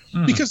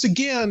 Because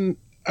again,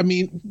 I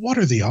mean, what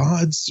are the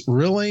odds,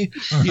 really?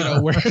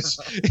 Whereas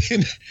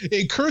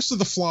in Curse of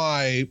the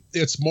Fly,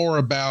 it's more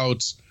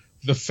about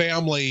the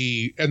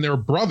family and their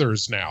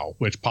brothers now,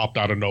 which popped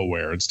out of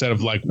nowhere. Instead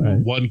of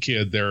one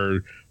kid,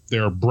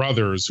 they're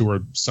brothers who are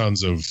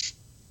sons of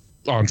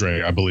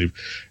Andre, I believe.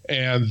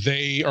 And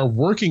they are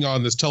working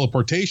on this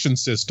teleportation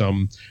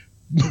system,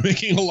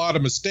 making a lot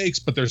of mistakes,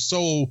 but they're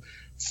so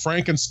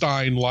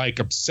Frankenstein-like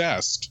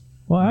obsessed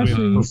with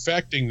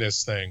perfecting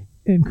this thing.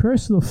 In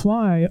Curse of the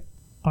Fly,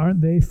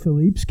 aren't they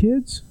Philippe's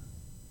kids?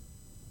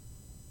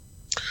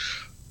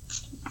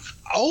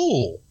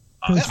 Oh,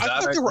 I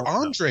thought they were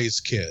Andre's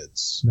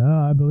kids.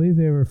 No, I believe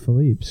they were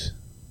Philippe's.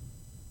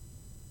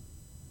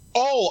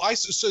 Oh,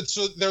 so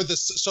they're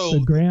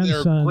the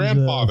grandson, their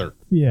grandfather.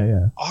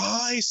 Yeah.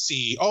 I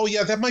see. Oh,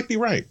 yeah, that might be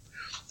right.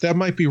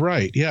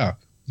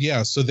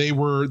 Yeah. So they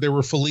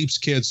were Philippe's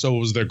kids. So it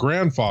was their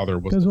grandfather.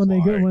 Because when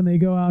they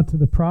go out to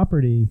the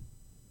property,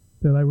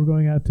 they're like, we're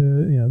going out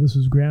to, this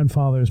was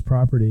grandfather's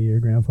property or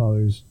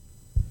grandfather's.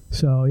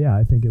 So yeah,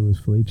 I think it was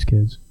Philippe's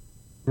kids.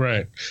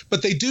 Right,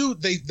 but they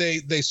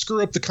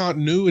screw up the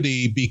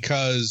continuity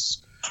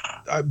because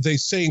they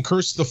say in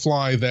Curse of the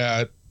Fly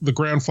that the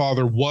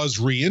grandfather was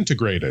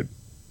reintegrated,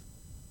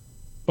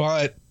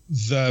 but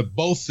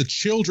both the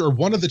children, or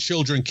one of the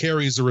children,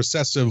 carries a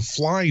recessive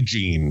fly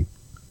gene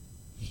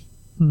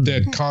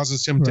that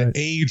causes him to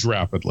age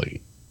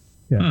rapidly.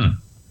 Yeah.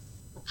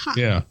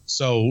 Yeah.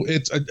 So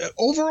it's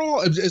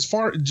overall, as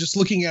far just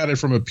looking at it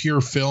from a pure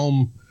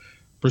film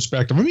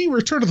perspective, I mean,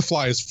 Return of the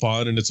Fly is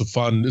fun, and it's a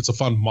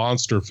fun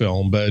monster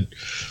film, but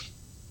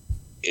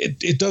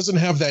it doesn't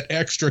have that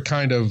extra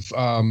kind of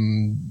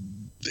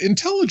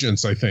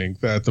intelligence, I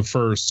think, that the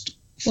first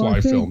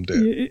Fly film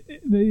did.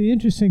 The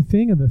interesting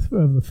thing of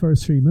the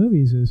first three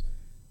movies is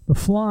the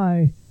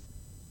Fly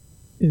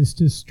is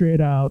just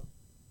straight out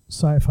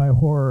sci-fi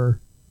horror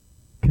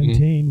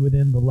contained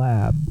within the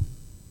lab.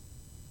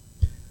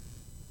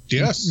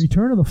 Yes.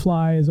 Return of the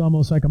Fly is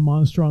almost like a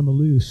monster on the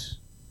loose.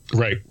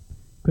 Right.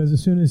 Because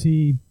as soon as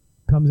he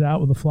comes out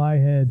with a fly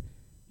head,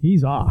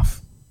 he's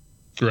off.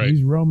 Right.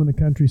 He's roaming the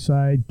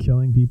countryside,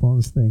 killing people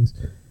and things.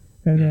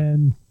 And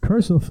then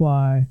Curse of the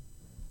Fly,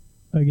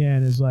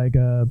 again, is like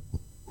a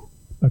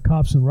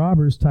cops and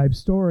robbers type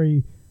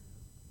story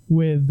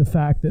with the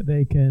fact that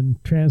they can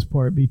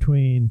transport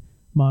between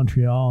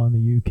Montreal and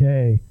the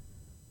UK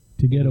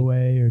to get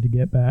away or to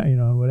get back,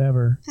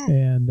 whatever.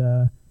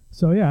 And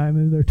so, yeah, I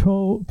mean, they're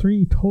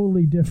three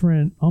totally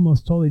different,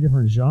 almost totally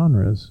different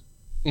genres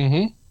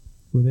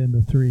within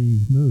the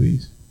three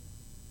movies.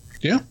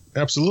 Yeah,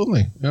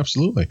 absolutely.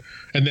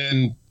 And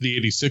then the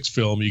 86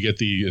 film, you get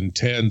the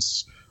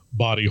intense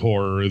body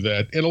horror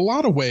that in a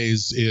lot of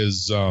ways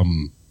is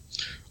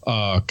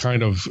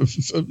kind of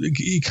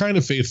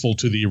faithful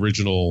to the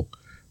original,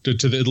 to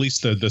at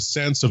least the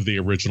sense of the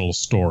original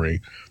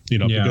story,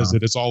 because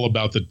it's all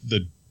about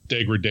the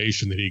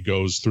degradation that he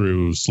goes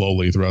through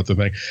slowly throughout the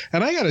thing.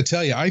 And I got to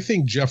tell you, I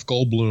think Jeff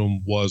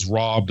Goldblum was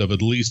robbed of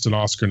at least an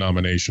Oscar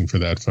nomination for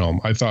that film.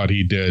 I thought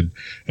he did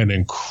an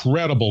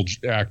incredible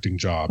acting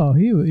job. Oh,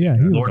 he was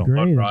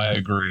great. I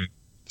agree.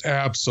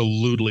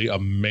 Absolutely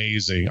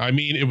amazing. I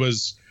mean, it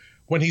was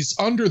when he's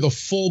under the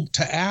full,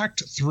 to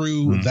act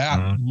through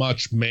that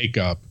much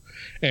makeup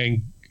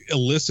and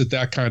elicit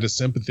that kind of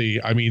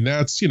sympathy. I mean,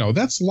 that's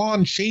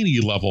Lon Chaney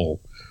level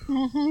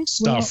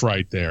stuff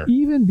right there.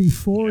 Even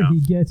before he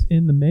gets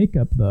in the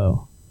makeup,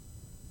 though,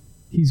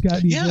 he's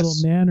got these little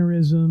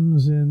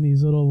mannerisms and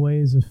these little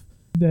ways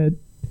that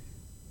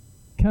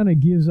kind of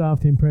gives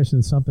off the impression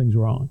that something's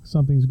wrong,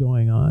 something's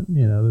going on.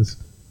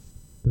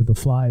 That the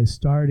fly is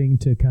starting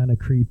to kind of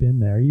creep in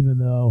there, even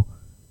though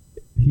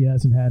he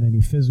hasn't had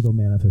any physical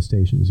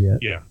manifestations yet.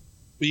 Yeah,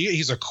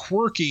 he's a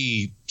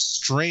quirky,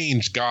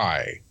 strange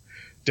guy.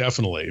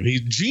 Definitely,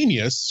 he's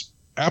genius.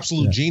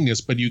 Absolute genius,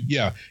 but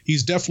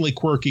he's definitely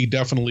quirky,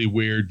 definitely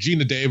weird.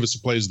 Gina Davis, who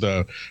plays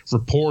the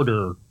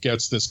reporter,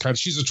 gets this kind of,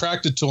 she's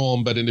attracted to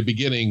him, but in the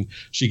beginning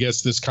she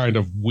gets this kind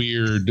of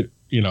weird,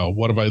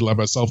 what have I let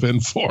myself in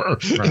for?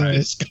 Right.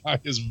 This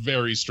guy is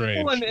very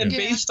strange. Well, and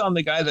based on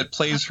the guy that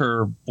plays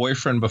her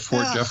boyfriend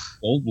before Jeff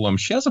Goldblum,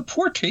 she has a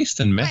poor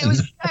taste in men.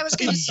 I was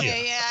going to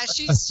say,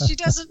 she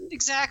doesn't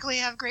exactly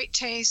have great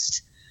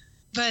taste,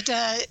 but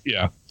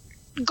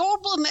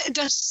Goldblum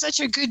does such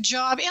a good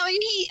job. I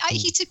mean,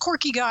 he's a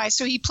quirky guy,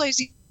 so he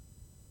plays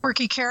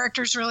quirky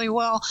characters really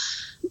well.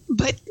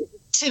 But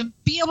to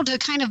be able to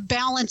kind of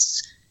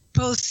balance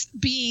both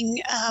being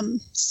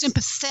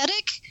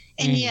sympathetic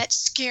and yet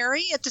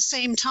scary at the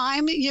same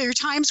time, there are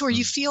times where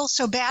you feel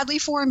so badly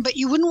for him, but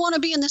you wouldn't want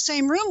to be in the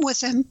same room with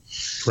him.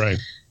 Right.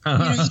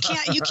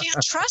 You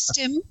can't trust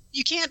him.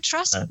 You can't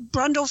trust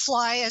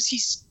Brundlefly as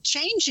he's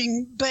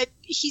changing, but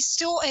he's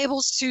still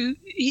able to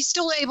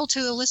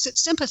elicit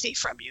sympathy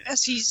from you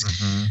as he's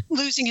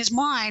losing his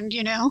mind,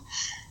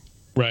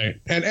 Right.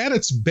 And at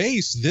its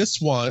base,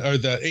 this one, or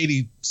the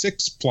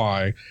 86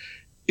 Fly,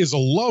 is a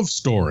love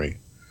story.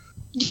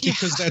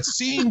 Because that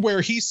scene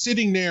where he's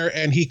sitting there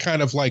and he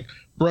kind of like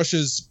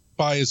brushes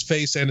by his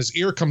face and his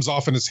ear comes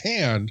off in his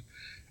hand,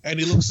 and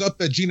he looks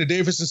up at Gina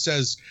Davis and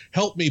says,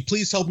 "Help me,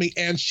 please help me,"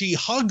 and she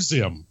hugs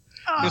him.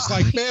 Oh. It's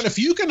like, man, if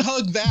you can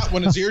hug that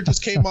when his ear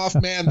just came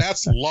off, man,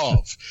 that's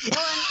love.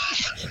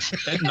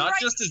 And not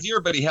just his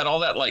ear, but he had all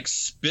that like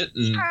spit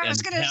and I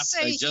was going to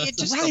say he had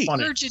just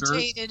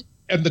regurgitated.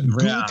 and the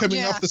goo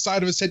coming off the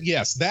side of his head.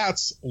 Yes,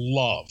 that's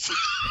love.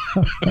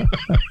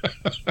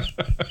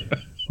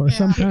 Or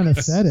some kind of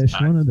fetish,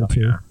 one of the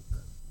two.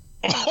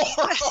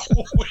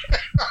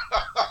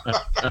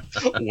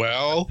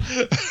 Well,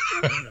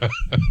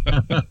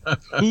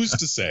 who's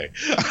to say?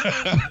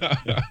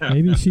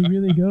 Maybe she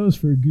really goes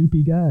for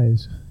goopy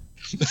guys.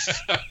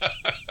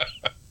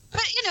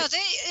 But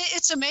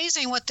it's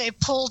amazing what they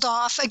pulled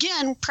off.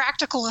 Again,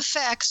 practical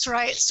effects,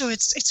 right? So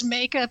it's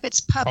makeup, it's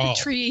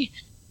puppetry.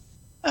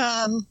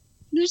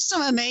 There's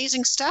some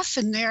amazing stuff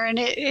in there, and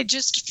it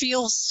just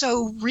feels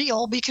so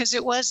real because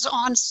it was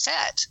on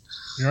set.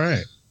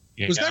 Right.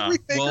 Yeah. Was that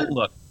Rick Baker? Well,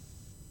 look.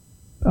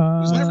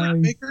 Was that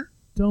Rick Baker?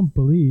 Don't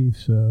believe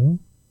so.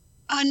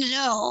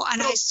 No,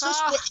 and I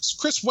saw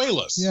Chris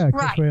Walas. Yeah,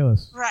 Chris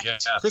Walas. Right. Yeah.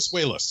 Chris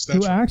Walas.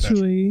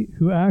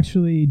 Who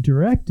actually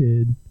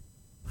directed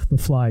The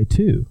Fly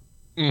 2.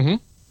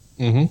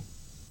 Mm-hmm. Mm-hmm.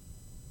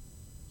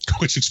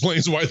 Which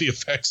explains why the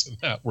effects in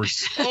that were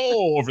so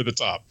over the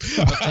top.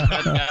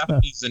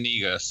 Daphne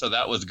Zuniga, so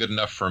that was good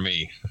enough for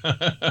me.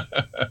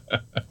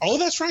 Oh,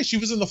 that's right. She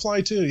was in The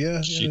Fly too.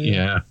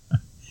 Yeah.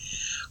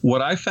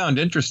 What I found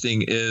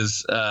interesting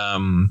is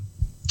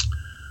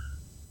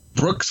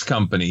Brooks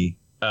Company.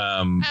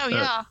 Mel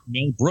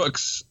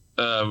Brooks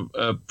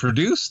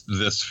produced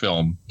this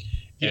film.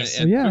 Yes.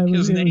 And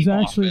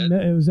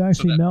it was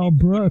actually Mel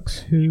Brooks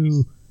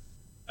who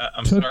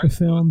took the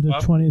film to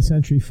 20th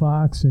Century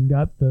Fox and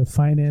got the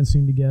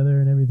financing together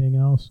and everything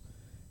else.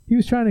 He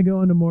was trying to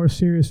go into more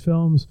serious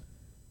films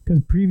because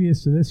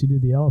previous to this, he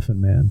did The Elephant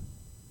Man.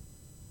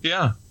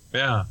 Yeah.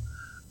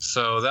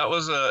 So that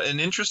was an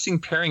interesting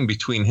pairing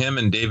between him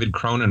and David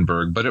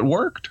Cronenberg, but it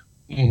worked.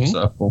 Mm-hmm.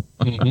 So, well,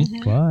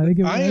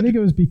 I think it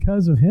was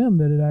because of him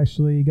that it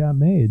actually got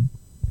made.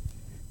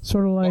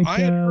 Sort of like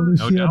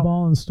Lucille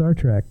Ball in Star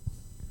Trek.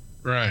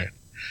 Right.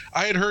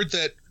 I had heard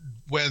that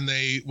when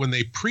they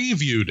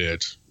previewed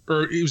it,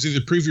 or it was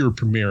either preview or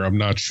premiere, I'm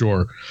not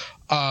sure.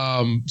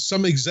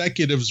 Some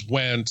executives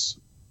went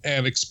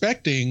and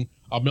expecting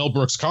a Mel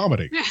Brooks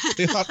comedy.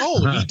 They thought,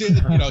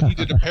 he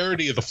did a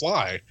parody of The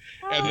Fly,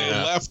 and they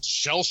left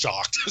shell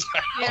shocked.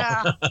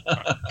 Yeah.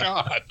 Oh,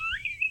 God.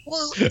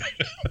 Well,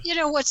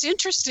 what's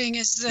interesting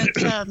is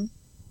that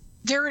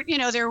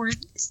there were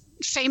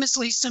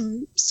famously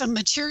some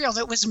material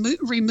that was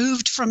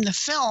removed from the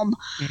film.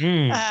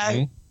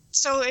 Mm-hmm.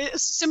 So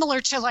it's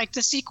similar to like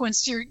the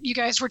sequence you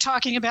guys were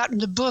talking about in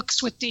the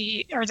books with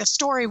the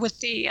story with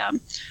the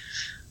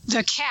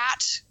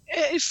cat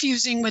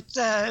fusing with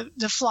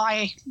the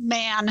fly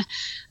man.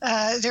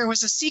 There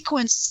was a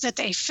sequence that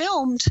they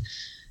filmed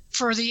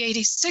for the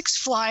 86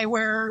 Fly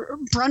where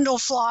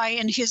Brundlefly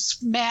in his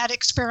mad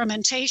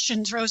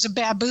experimentation throws a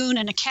baboon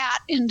and a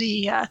cat in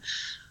the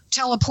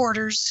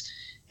teleporters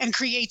and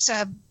creates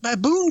a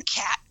baboon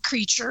cat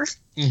creature.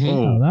 Mm-hmm.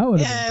 Oh, that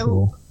would have been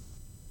cool.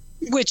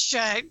 Which,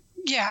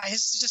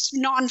 is just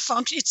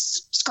non-function.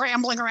 It's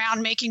scrambling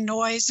around making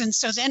noise. And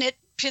so then it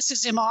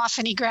pisses him off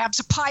and he grabs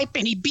a pipe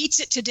and he beats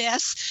it to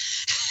death.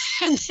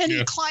 And then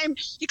he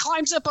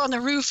climbs up on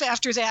the roof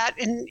after that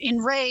and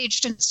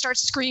enraged and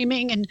starts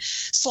screaming and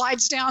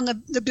slides down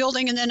the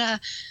building. And then a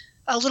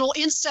little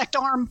insect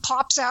arm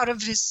pops out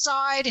of his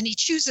side and he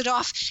chews it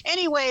off.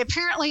 Anyway,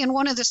 apparently in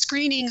one of the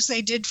screenings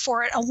they did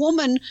for it, a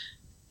woman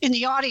in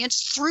the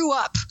audience threw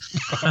up.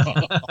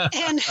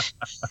 and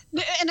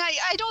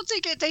I don't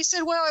think they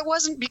said, well, it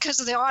wasn't because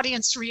of the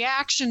audience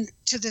reaction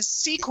to this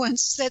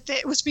sequence, that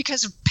it was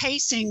because of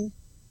pacing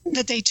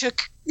that they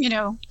took,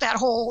 that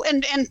whole,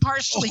 and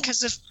partially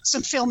because of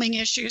some filming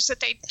issues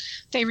that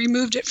they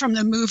removed it from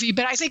the movie.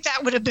 But I think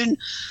that would have been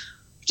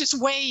just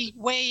way,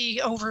 way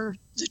over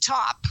the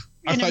top.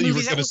 I thought you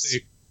were going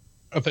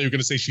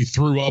to say she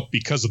threw up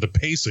because of the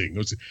pacing. It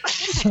was a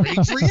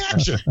strange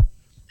reaction.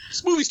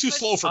 This movie's too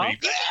slow for me.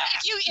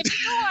 If you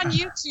go on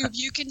YouTube,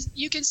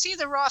 you can see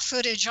the raw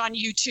footage on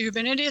YouTube,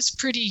 and it is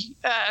pretty.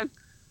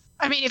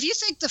 If you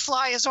think The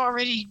Fly is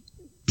already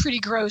pretty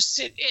gross,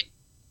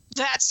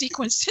 that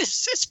sequence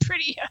is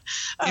pretty.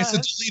 It's a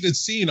deleted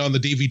scene on the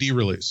DVD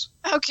release.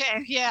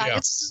 Okay,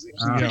 it's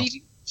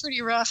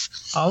pretty rough.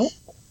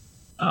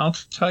 I'll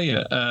tell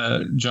you,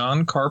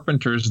 John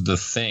Carpenter's The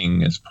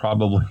Thing is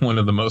probably one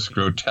of the most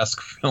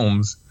grotesque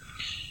films.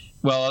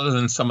 Well, other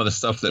than some of the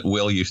stuff that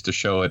Will used to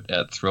show at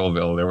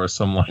Thrillville, there were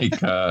some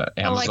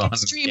Amazon like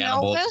Extreme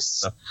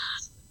Elvis?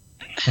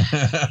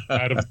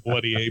 Out of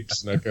Bloody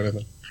Apes and that kind of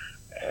thing.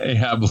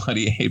 Yeah,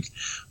 Bloody Apes.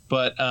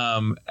 But I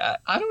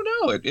don't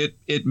know.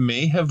 It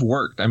may have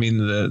worked. I mean,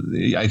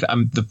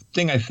 the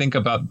thing I think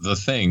about The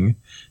Thing,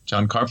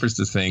 John Carpenter's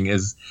The Thing,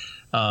 is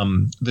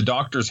the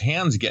doctor's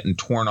hands getting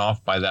torn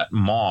off by that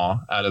maw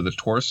out of the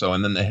torso,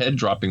 and then the head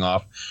dropping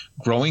off,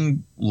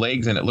 growing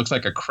legs, and it looks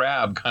like a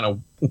crab kind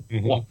of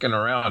walking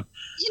around.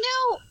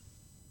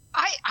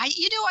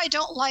 I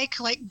don't like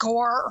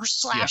gore or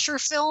slasher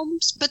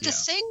films, but The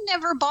Thing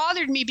never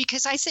bothered me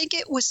because I think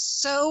it was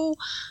so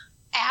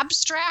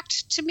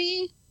abstract to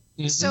me,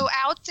 so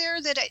out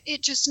there that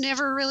it just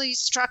never really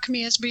struck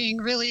me as being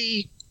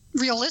really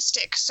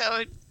realistic.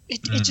 So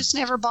it just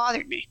never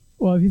bothered me.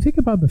 Well, if you think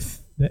about the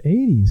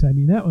 80s, I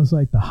mean, that was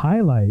like the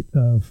highlight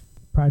of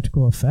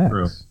practical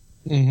effects.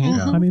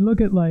 Mm-hmm. I mean, look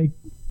at like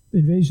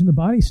Invasion of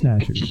the Body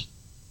Snatchers.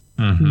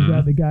 Mm-hmm. You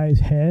got the guy's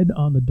head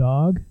on the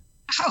dog.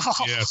 Oh.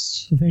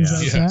 Yes. And things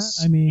like that.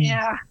 I mean,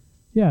 yeah,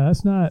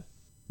 that's not.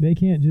 They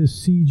can't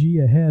just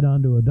CG a head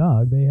onto a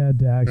dog. They had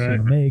to actually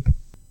make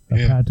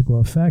a practical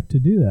effect to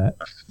do that.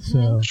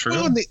 So,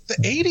 well, the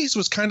 80s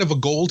was kind of a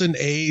golden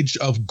age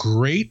of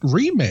great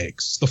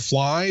remakes. The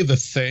Fly, The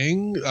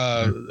Thing,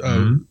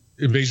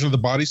 Invasion of the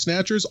Body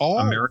Snatchers, all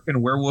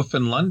American Werewolf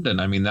in London.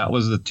 I mean, that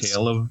was the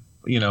tale of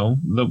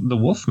the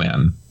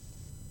Wolfman.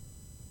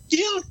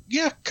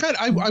 Yeah, kind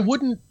of. I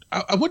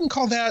wouldn't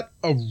call that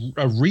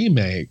a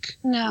remake.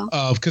 No,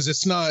 because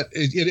it's not.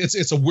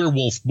 It's a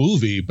werewolf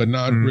movie, but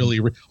not really.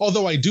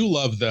 Although I do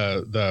love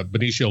the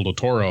Benicio del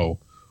Toro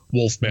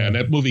Wolfman.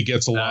 That movie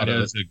gets a lot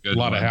of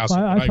hassle.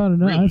 Well, I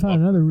found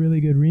another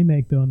really good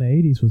remake though in the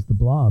 80s was The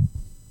Blob.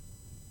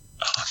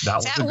 That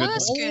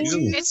was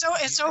good.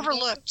 It's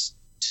overlooked.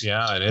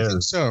 Yeah, it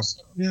is. So,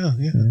 yeah.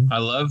 I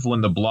love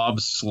when the Blob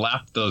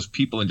slapped those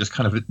people and just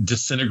kind of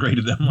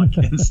disintegrated them like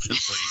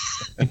instantly.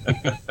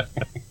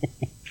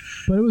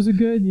 But it was a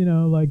good,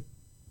 like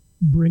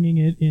bringing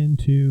it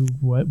into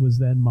what was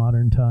then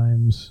modern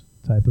times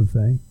type of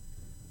thing.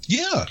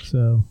 Yeah.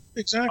 So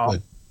exactly.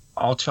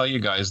 I'll tell you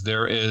guys,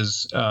 there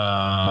is,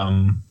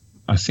 I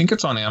think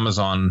it's on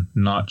Amazon,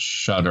 not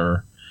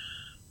Shudder.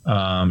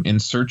 In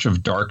Search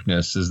of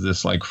Darkness is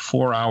this like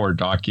 4-hour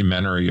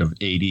documentary of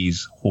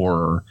 80s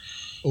horror.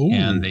 Ooh.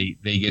 And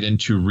they get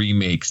into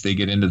remakes. They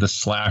get into the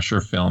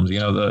slasher films. The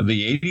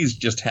 80s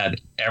just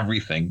had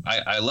everything.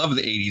 I love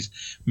the 80s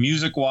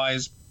music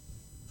wise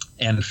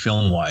and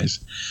film wise.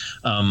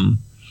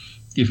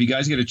 If you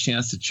guys get a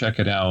chance to check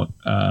it out,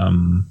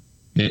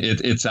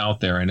 it's out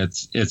there and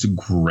it's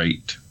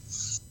great.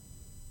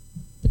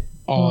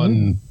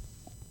 On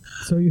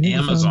so you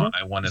Amazon,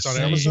 I want to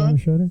say.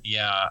 Amazon?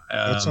 Yeah.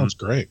 That sounds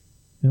great.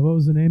 And what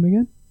was the name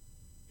again?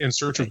 In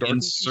Search of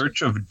Darkness. In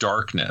Search of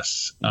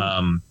Darkness.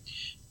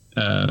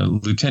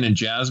 Lieutenant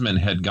Jasmine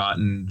had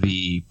gotten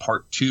the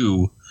Part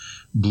 2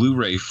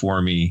 Blu-ray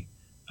for me,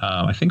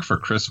 I think for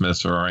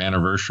Christmas or our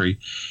anniversary.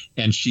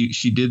 And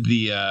she did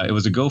it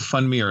was a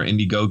GoFundMe or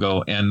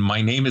Indiegogo, and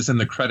my name is in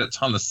the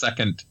credits on the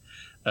second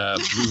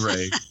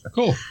Blu-ray.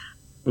 Cool.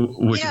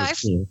 Which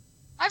was cool.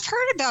 I've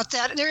heard about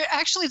that.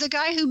 Actually, the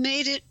guy who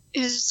made it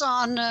is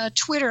on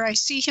Twitter. I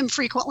see him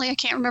frequently. I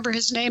can't remember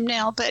his name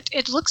now, but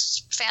it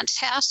looks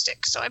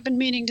fantastic. So I've been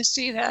meaning to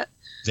see that.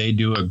 They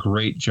do a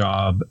great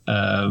job.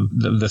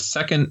 The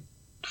second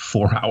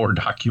 4-hour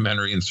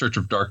documentary, In Search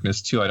of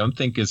Darkness 2, I don't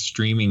think is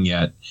streaming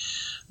yet,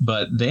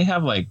 but they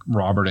have like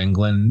Robert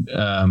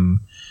Englund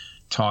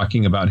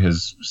talking about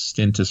his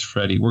stint as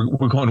Freddy.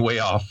 We're going way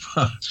off.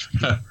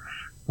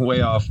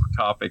 Way off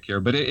topic here,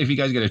 but if you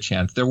guys get a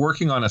chance, they're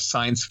working on a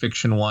science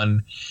fiction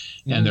one,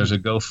 and there's a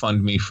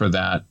GoFundMe for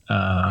that.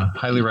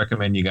 Highly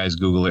recommend you guys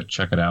Google it,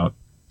 check it out.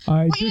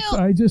 I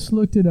just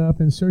looked it up,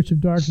 and Search of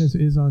Darkness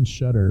is on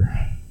Shudder.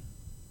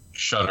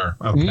 Shudder,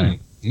 okay.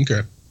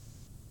 Okay.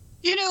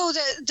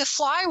 The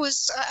Fly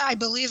was, I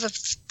believe, a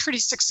pretty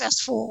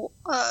successful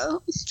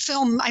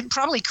film.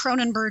 Probably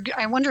Cronenberg.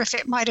 I wonder if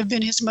it might have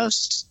been his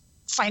most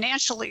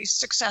financially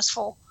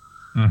successful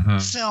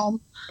film.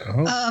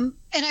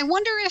 And I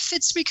wonder if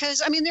it's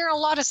because, there are a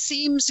lot of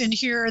themes in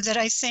here that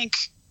I think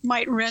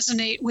might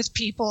resonate with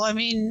people.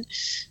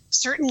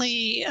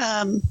 Certainly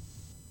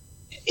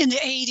in the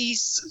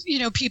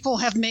 80s, people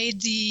have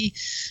made the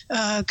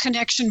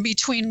connection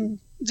between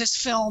this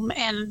film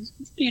and,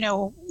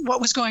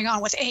 what was going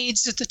on with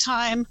AIDS at the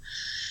time.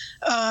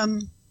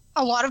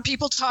 A lot of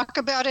people talk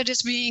about it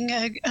as being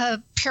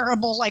a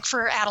parable like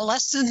for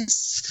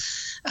adolescents.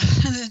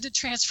 The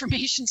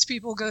transformations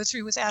people go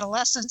through with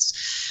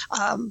adolescence.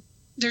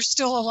 There's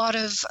still a lot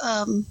of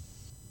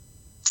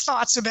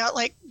thoughts about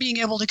like being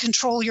able to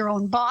control your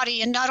own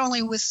body, and not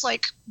only with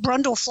like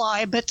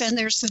Brundlefly, but then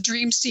there's the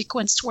dream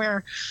sequence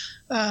where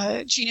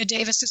Gina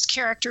Davis's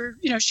character,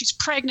 she's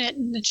pregnant,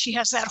 and then she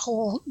has that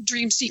whole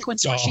dream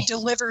sequence where she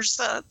delivers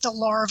the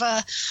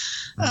larva.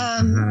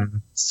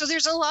 So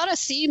there's a lot of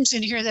themes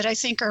in here that I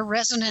think are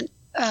resonant,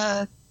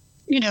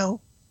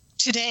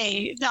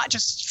 today, not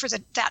just for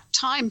that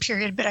time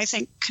period, but I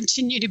think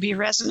continue to be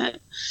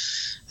resonant.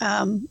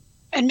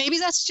 And maybe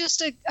that's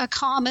just a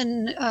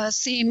common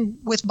theme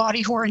with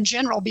body horror in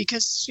general,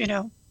 because,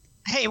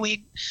 hey,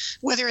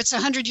 whether it's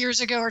 100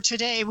 years ago or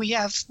today, we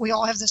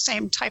all have the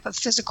same type of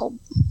physical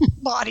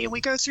body, and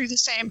we go through the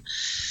same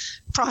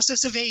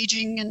process of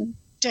aging and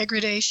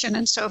degradation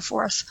and so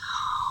forth.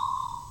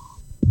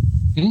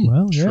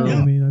 Well, yeah, true.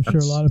 I'm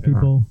sure a lot of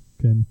people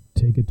can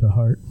take it to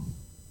heart.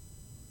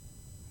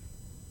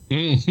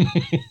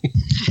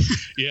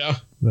 Yeah.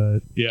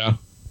 But yeah.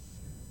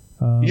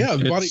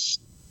 Body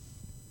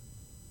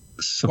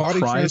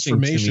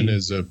transformation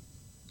is a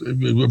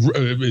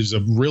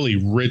really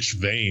rich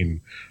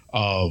vein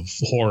of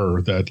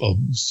horror that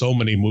so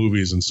many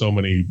movies and so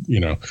many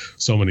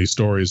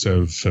stories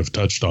have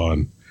touched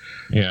on.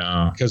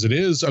 Yeah, because it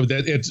is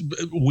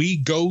that we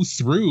go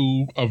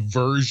through a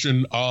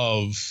version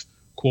of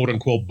quote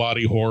unquote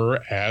body horror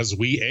as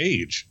we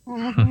age.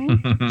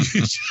 Mm-hmm.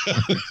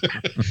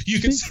 You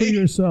can Speak say for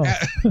yourself.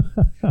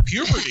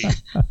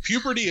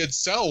 Puberty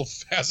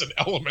itself has an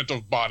element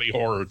of body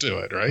horror to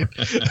it, right?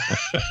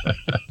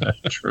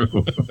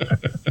 True.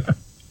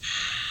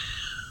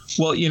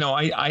 Well,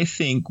 I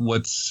think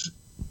what's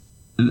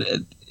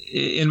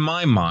in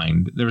my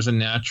mind, there's a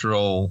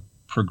natural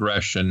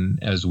progression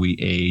as we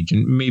age,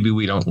 and maybe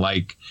we don't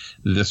like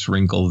this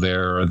wrinkle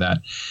there or that,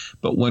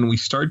 but when we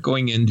start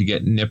going in to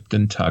get nipped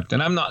and tucked,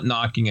 and I'm not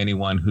knocking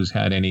anyone who's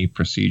had any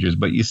procedures,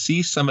 but you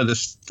see some of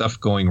this stuff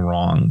going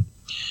wrong,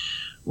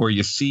 or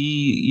you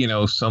see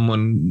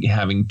someone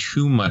having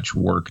too much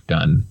work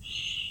done,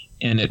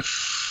 and it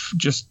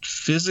just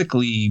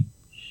physically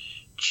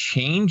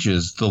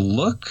changes the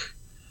look,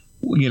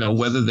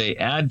 whether they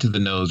add to the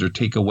nose or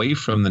take away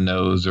from the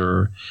nose,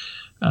 or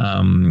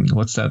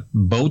what's that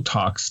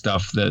Botox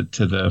stuff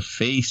to the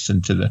face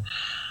and to the.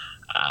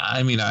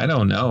 I mean, I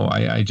don't know.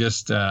 I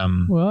just.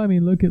 Well, I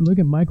mean, look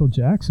at Michael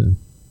Jackson.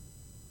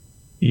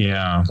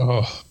 Yeah.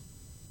 Oh.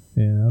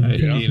 Yeah.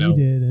 He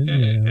did,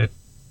 and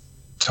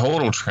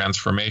total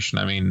transformation.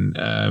 I mean,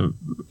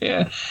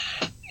 yeah.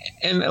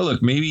 And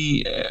look,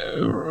 maybe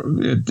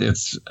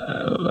it's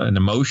an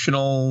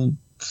emotional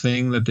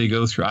thing that they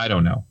go through. I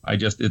don't know.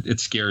 It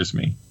scares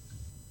me.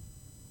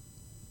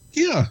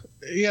 Yeah.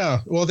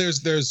 Well,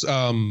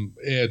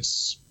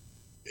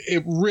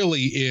 it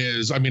really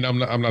is. I mean, I'm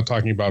not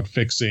talking about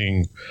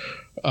fixing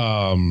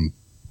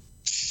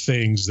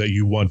things that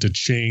you want to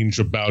change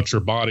about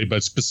your body,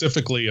 but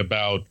specifically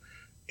about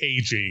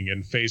aging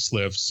and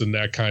facelifts and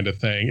that kind of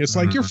thing. It's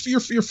like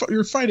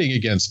you're fighting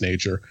against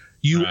nature.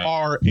 You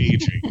are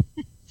aging.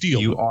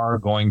 You are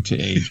going to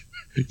age.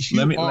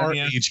 Let me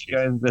ask you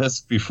guys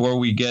this before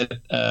we get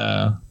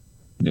to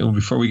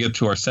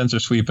our censor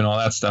sweep and all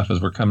that stuff,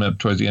 as we're coming up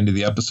towards the end of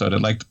the episode.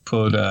 I'd like to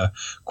put a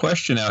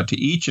question out to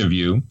each of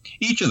you,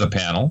 each of the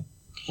panel.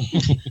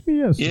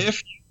 Yes.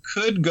 If you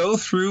could go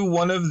through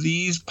one of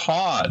these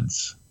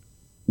pods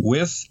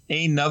with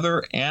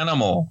another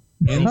animal,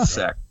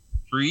 insect,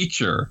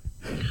 creature,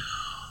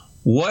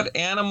 what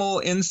animal,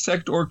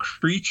 insect, or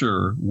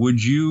creature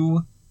would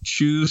you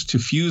choose to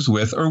fuse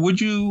with, or would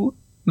you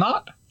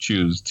not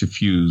choose to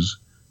fuse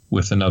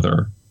with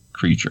another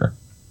creature?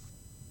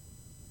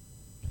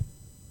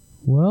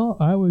 Well,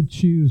 I would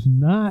choose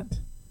not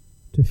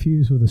to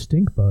fuse with a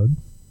stink bug.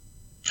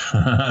 Think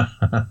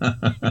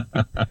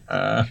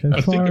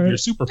of your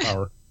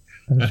superpower.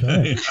 That's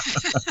right.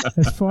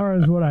 As far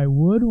as what I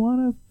would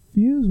want to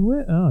fuse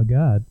with, oh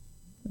God,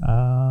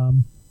 I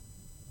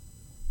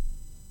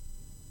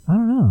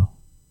don't know.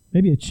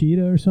 Maybe a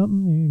cheetah or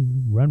something. You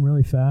run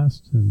really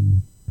fast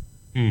and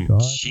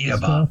cheetah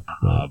Bob.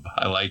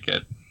 I like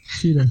it.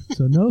 Cheetah.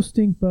 So no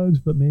stink bugs,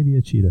 but maybe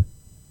a cheetah.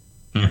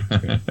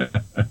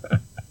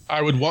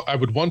 I would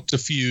want to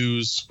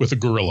fuse with a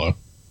gorilla.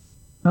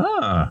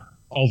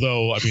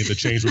 Although, I mean, the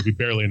change would be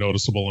barely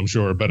noticeable, I'm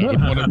sure. But I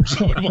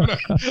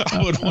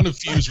would want to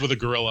fuse with a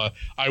gorilla.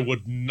 I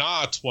would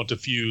not want to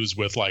fuse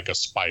with like a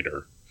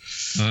spider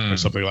or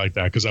something like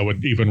that, because I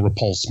would even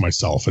repulse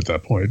myself at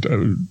that point.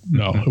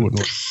 No, I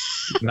wouldn't.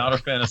 Not a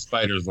fan of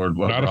spiders, Lord.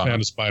 Not a fan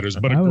of spiders,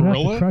 but I a would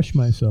gorilla have to crush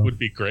myself. would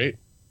be great.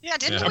 Yeah,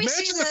 didn't we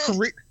see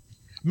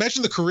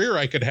Imagine the career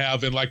I could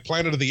have in like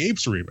Planet of the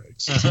Apes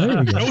remakes.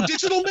 No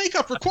digital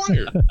makeup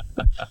required.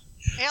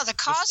 Yeah, the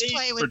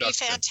cosplay would be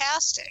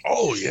fantastic.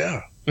 Oh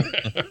yeah.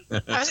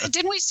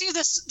 Didn't we see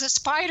the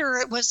spider?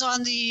 It was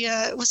on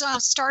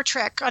Star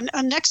Trek on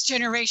Next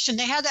Generation.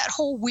 They had that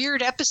whole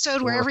weird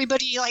episode where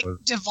everybody like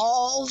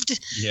devolved.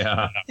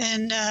 Yeah.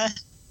 And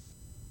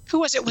who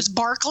was it? Was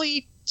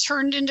Barclay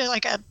turned into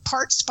like a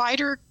part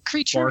spider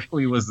creature?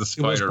 Barclay was the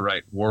spider,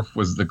 right? Worf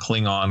was the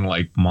Klingon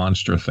like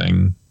monster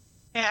thing.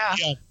 Yeah,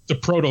 the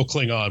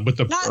proto-Klingon with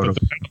the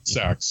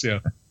sacks, yeah.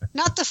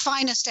 Not the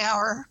finest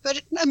hour, but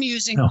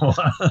amusing. No.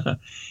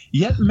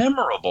 Yet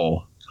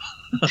memorable.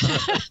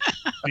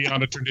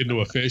 Deanna turned into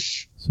a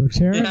fish. So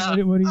Karen,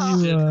 what are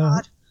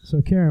you?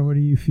 So Karen, what are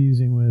you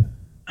fusing with?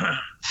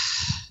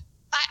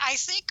 I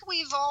think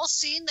we've all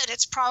seen that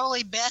it's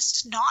probably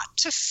best not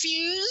to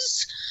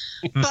fuse,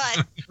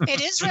 but it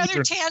is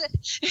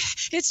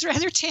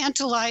rather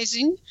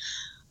tantalizing.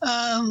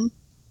 I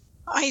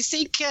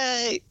think.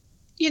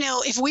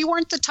 If we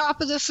weren't the top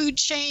of the food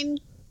chain,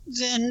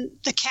 then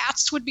the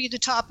cats would be the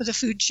top of the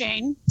food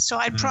chain. So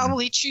I'd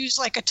probably choose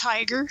like a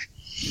tiger.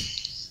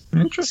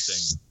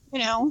 Interesting.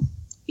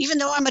 Even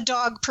though I'm a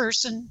dog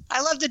person,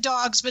 I love the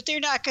dogs, but they're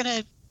not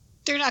gonna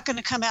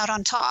come out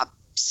on top.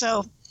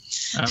 So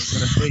I was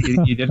going to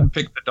say you didn't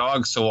pick the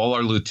dogs, so all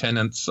our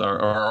lieutenants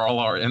or all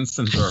our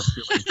ensigns are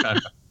feeling kind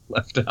of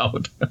left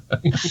out.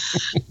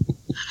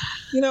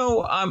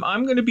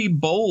 I'm going to be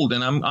bold,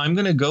 and I'm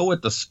going to go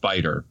with the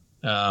spider.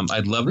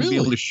 I'd love to be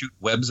able to shoot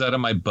webs out of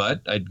my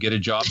butt. I'd get a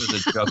job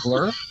as a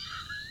juggler.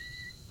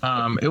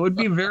 It would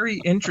be very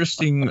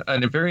interesting,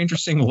 and a very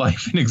interesting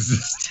life in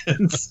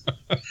existence.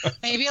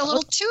 Maybe a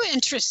little too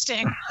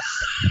interesting.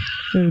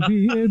 It'd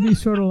be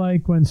sort of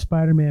like when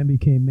Spider-Man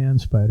became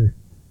Man-Spider.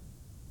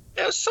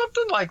 Yeah,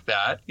 something like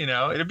that.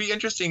 It'd be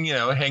interesting.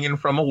 Hanging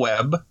from a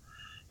web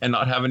and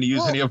not having to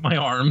use any of my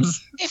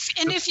arms.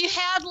 If you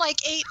had like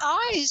 8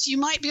 eyes, you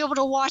might be able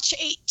to watch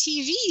 8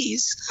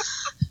 TVs.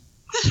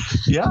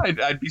 Yeah,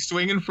 I'd be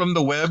swinging from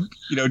the web,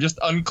 just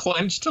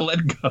unclenched to let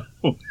go.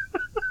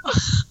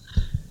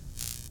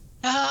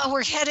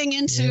 We're heading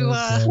into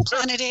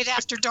Planet 8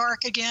 After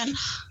Dark again.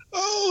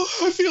 Oh,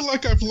 I feel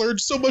like I've learned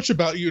so much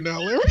about you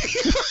now, Larry.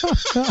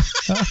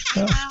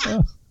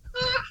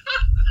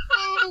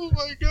 Oh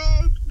my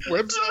God!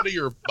 Webs out of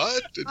your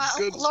butt. And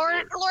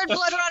Lord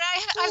Bloodrod,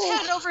 I've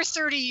had over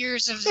 30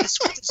 years of this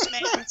with this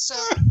man, so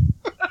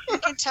I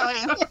can tell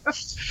you.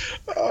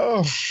 Oh,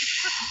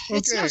 okay.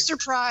 It's no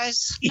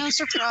surprise. No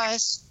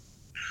surprise.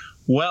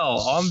 Well,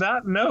 on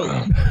that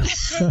note,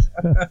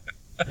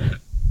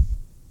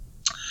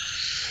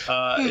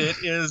 it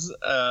is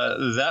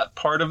that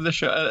part of the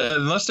show.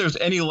 Unless there's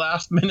any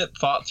last-minute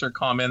thoughts or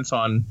comments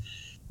on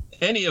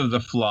any of the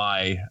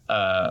Fly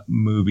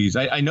movies.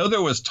 I know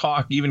there was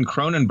talk, even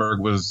Cronenberg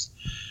was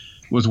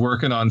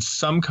working on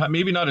some kind,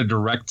 maybe not a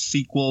direct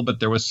sequel, but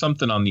there was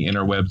something on the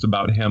interwebs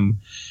about him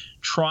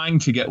trying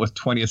to get with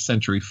 20th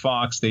Century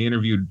Fox. They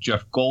interviewed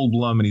Jeff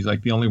Goldblum, and he's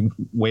like, the only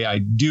way I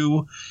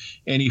do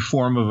any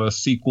form of a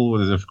sequel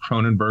was if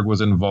Cronenberg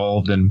was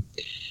involved. And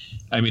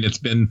I mean, it's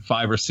been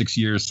 5 or 6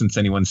 years since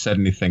anyone said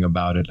anything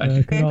about it.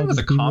 I think it was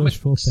a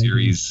comic book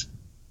series.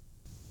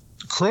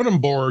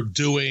 Cronenberg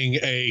doing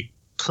a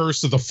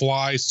Curse of the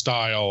Fly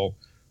style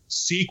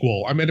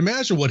sequel. I mean,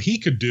 imagine what he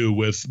could do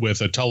with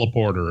a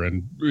teleporter,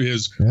 and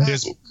his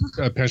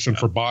passion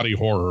for body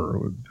horror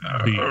would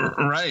be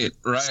right,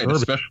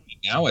 especially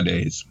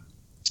nowadays.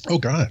 Oh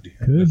God,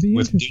 could be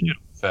with digital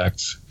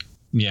effects.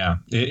 Yeah,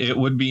 it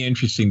would be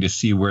interesting to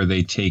see where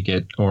they take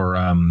it. Or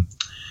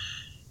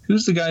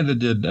who's the guy that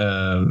did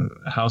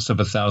House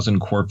of a Thousand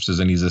Corpses,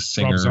 and he's a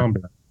singer?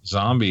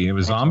 Zombie.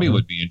 Zombie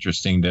would be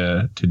interesting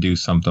to do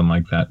something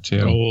like that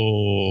too.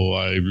 Oh,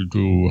 I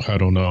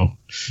don't know.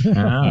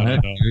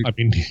 I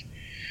mean,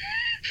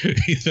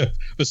 the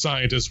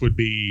scientist would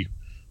be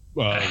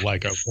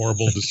like a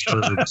horrible,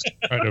 disturbed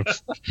kind of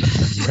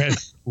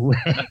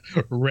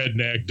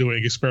redneck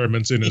doing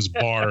experiments in his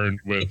barn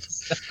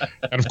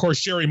and of course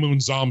Sherry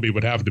Moon Zombie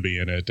would have to be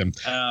in it. And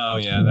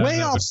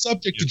way off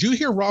subject. Did you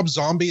hear Rob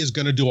Zombie is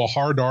going to do a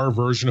hard R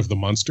version of the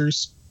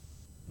Munsters?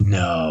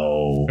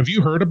 No. Have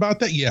you heard about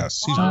that?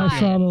 Yes. I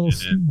saw little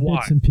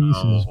bits and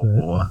pieces,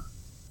 but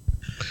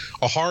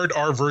a hard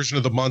R version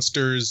of the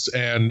Munsters,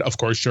 and of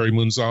course Sherry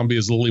Moon Zombie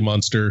is Lily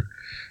Munster,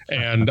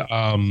 and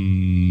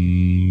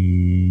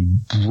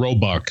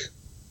Roebuck.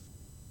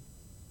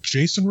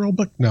 Jason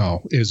Roebuck?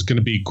 No, is going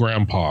to be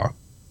Grandpa.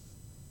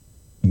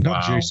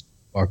 Not Jason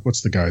Roebuck.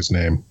 What's the guy's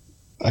name?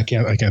 I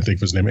can't think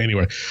of his name.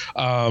 Anyway,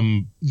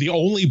 the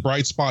only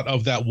bright spot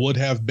of that would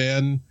have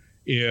been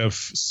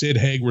if Sid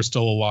Haig were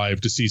still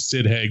alive, to see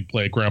Sid Haig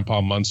play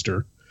Grandpa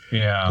Munster.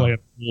 Yeah. Play an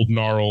old,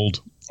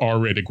 gnarled,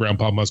 R-rated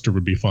Grandpa Munster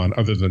would be fun.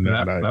 Other than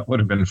that would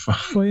have been fun.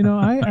 Well,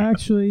 I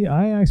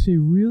actually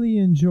really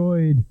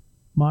enjoyed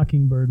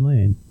Mockingbird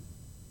Lane.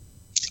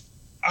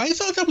 I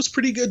thought that was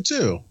pretty good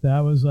too.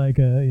 That was like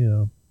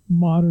a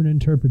modern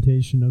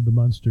interpretation of the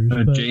Munsters.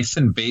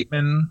 Jason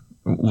Bateman,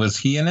 was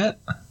he in it?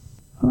 I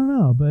don't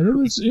know, but it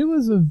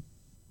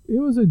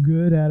was a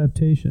good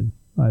adaptation,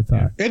 I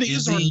thought. And he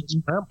is our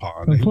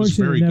grandpa.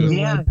 Unfortunately, it never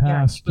went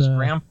past. He was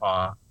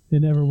grandpa.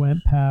 It never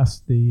went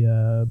past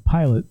the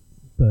pilot,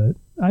 but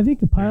I think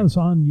the pilot's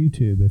on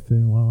YouTube if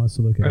anyone wants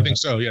to look at it. I think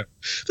so. Yeah.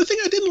 The thing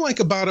I didn't like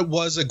about it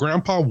was that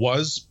Grandpa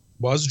was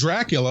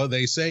Dracula.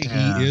 They say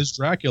he is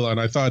Dracula, and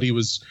I thought he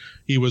was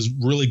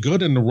really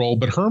good in the role.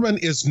 But Herman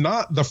is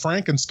not the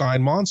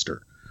Frankenstein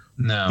monster.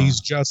 No, he's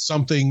just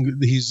something.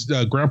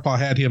 Grandpa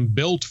had him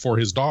built for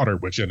his daughter,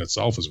 which in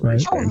itself is very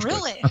strange. Oh,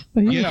 really?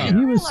 But he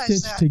was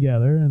stitched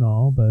together and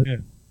all, but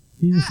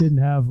he just didn't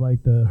have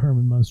like the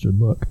Herman Munster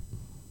look.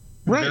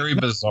 Right. Very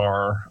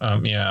bizarre.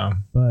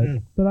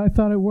 But I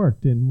thought it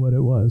worked in what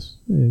it was.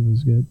 It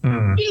was good.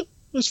 Yeah, it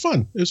was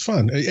fun.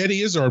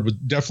 Eddie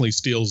Izzard definitely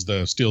steals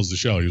the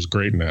show. He was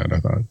great in that, I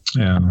thought.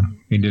 Yeah,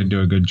 he did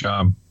do a good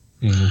job.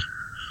 Mm-hmm.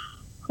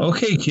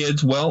 Okay,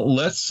 kids. Well,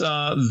 let's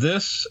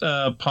this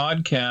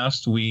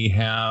podcast we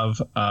have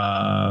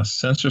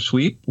Censor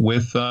Sweep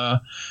with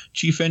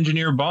Chief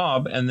Engineer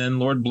Bob, and then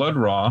Lord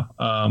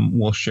Bloodraw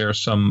will share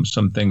some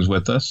things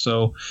with us.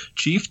 So,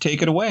 Chief,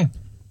 take it away.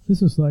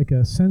 This is like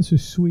a Censor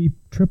Sweep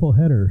triple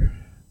header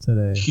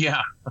today.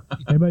 Yeah.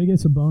 Everybody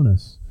gets a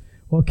bonus.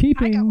 Well,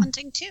 I got one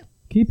thing too.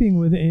 Keeping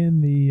within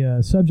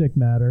the subject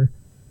matter,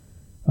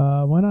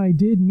 when I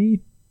did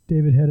meet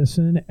David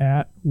Hedison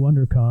at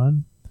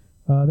WonderCon,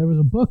 there was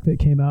a book that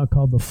came out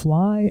called The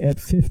Fly at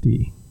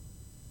 50.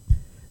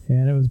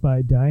 And it was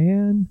by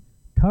Diane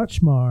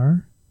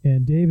Kochmar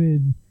and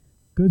David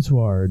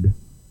Goodsward,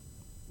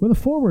 with a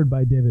foreword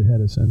by David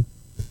Hedison.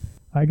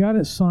 I got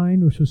it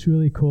signed, which was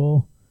really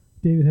cool.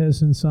 David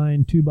Hedison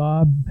signed To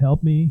Bob,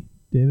 Help Me,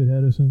 David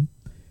Hedison.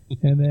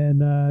 And then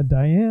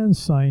Diane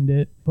signed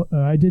it.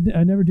 I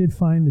never did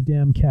find the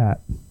damn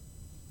cat.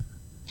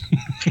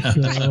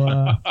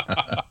 So,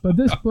 but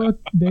this book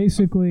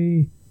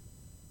basically,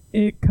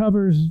 it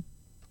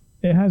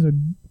has a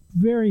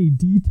very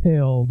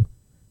detailed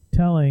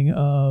telling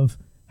of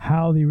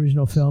how the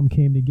original film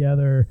came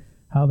together,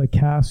 how the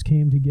cast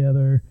came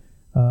together,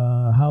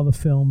 how the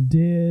film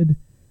did,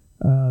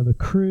 the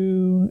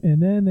crew,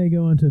 and then they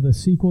go into the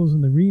sequels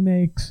and the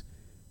remakes,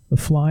 the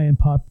fly in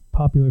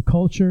popular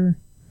culture.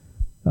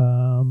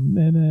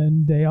 And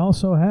then they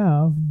also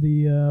have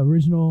the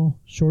original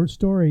short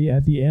story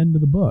at the end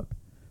of the book.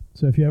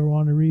 So if you ever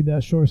want to read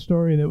that short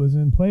story that was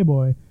in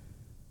Playboy,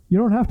 you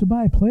don't have to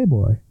buy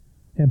Playboy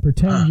and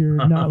pretend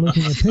you're not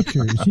looking at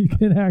pictures. You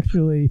can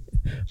actually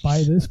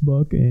buy this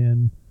book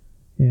and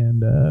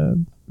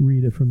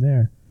read it from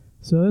there.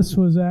 So this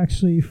was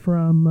actually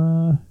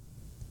from,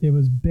 it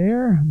was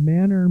Bear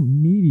Manor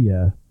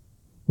Media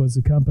was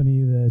the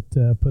company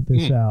that put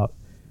this out.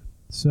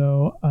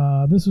 So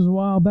this was a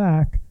while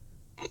back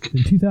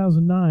in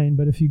 2009,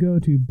 but if you go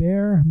to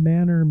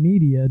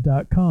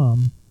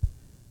bearmanormedia.com,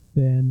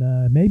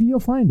 then maybe you'll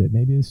find it.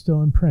 Maybe it's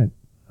still in print.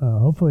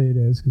 Hopefully it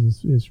is,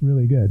 because it's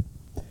really good.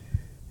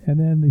 And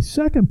then the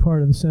second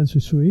part of the censor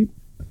sweep,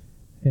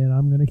 and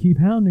I'm going to keep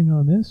hounding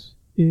on this,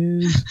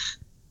 is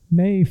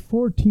May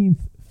 14th,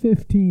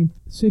 15th,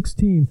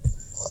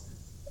 16th.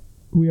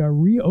 We are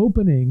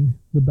reopening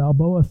the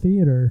Balboa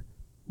Theater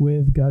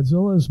with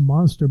Godzilla's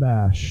Monster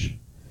Bash.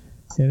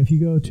 And if you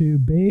go to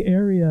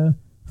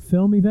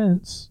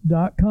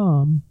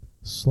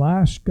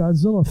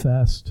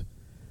bayareafilmevents.com/GodzillaFest,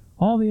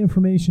 all the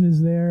information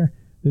is there.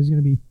 There's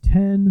going to be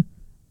 10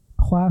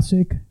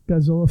 classic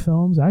Godzilla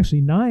films,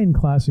 actually 9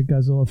 classic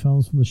Godzilla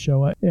films from the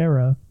Showa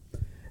era,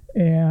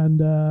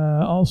 and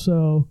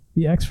also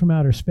the X from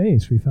Outer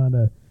Space. We found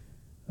a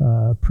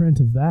print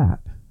of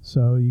that,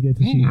 so you get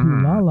to see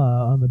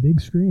Ulala on the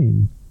big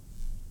screen.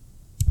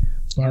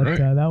 But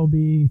that will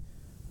be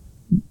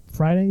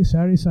Friday,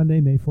 Saturday,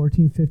 Sunday, May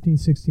 14th,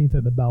 15th, 16th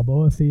at the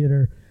Balboa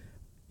Theater.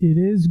 It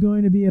is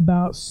going to be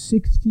about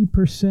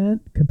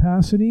 60%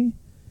 capacity,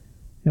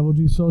 and we'll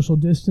do social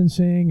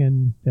distancing,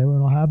 and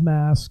everyone will have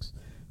masks.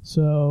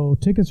 So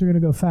tickets are going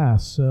to go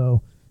fast.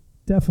 So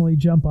definitely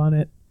jump on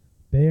it.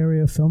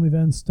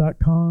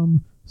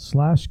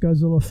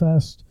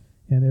 BayAreaFilmEvents.com/GodzillaFest,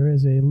 and there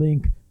is a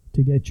link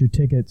to get your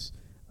tickets.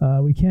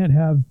 We can't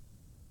have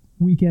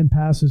weekend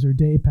passes or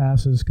day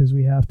passes because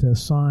we have to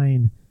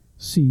assign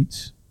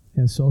seats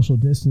and social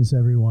distance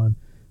everyone.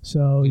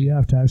 So you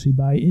have to actually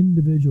buy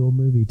individual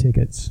movie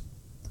tickets.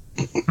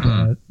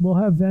 But we'll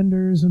have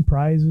vendors and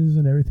prizes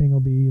and everything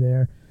will be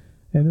there.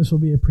 And this will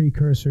be a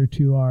precursor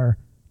to our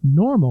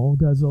normal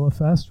Godzilla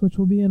Fest, which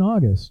will be in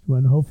August,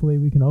 when hopefully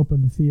we can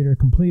open the theater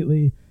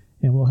completely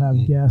and we'll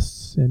have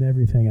guests and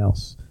everything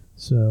else.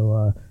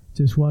 So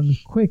just one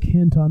quick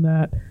hint on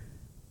that.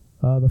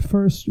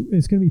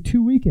 It's going to be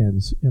 2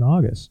 weekends in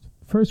August.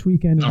 First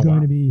weekend is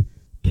going to be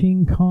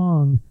King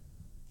Kong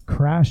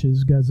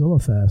Crashes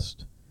Godzilla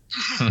Fest.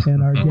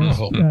 And our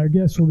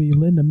guest will be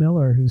Linda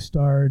Miller, who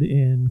starred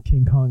in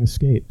King Kong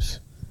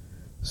Escapes.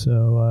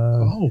 So,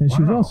 and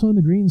she's also in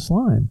the Green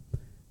Slime.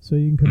 So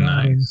you can come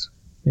out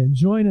and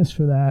join us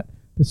for that.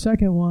 The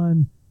second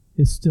one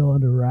is still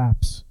under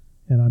wraps,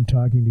 and I'm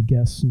talking to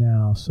guests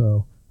now.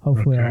 So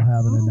hopefully I'll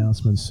have an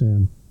announcement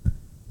soon.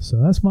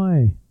 So that's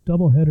my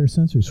doubleheader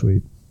censor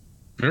sweep.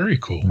 Very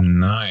cool.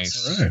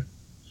 Nice. All right.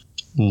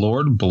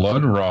 Lord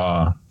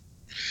Bloodraw.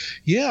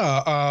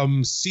 Yeah,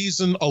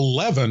 season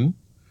 11.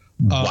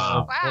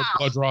 Wow. Lord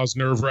Bloodraw's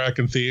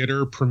Nerve-Wracking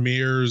Theater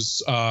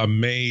premieres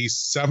May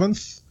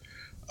 7th.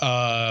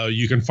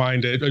 You can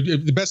find it.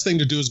 The best thing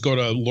to do is go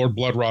to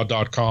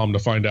lordbloodraw.com to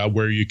find out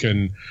where you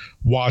can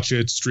watch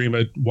it, stream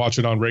it, watch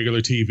it on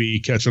regular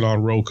TV, catch it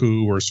on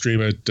Roku, or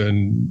stream it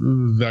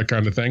and that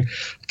kind of thing.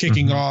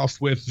 Kicking off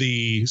with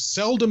the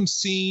seldom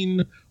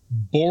seen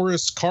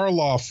Boris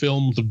Karloff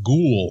film, The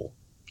Ghoul.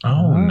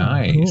 Oh,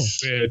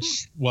 nice. Cool.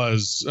 Which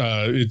was,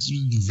 it's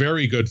a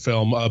very good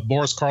film.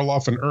 Boris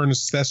Karloff and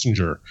Ernest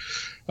Thesiger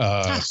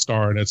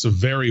star, and it's a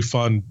very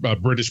fun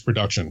British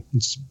production.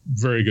 It's a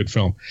very good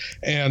film.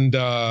 And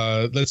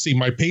let's see,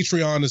 my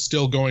Patreon is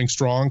still going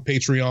strong,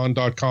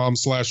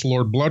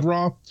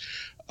 patreon.com/LordBloodraw.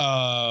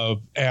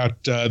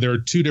 There are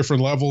 2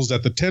 different levels.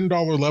 At the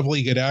 $10 level,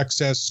 you get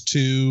access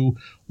to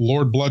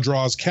Lord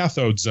Bloodraw's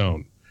Cathode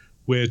Zone,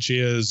 which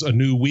is a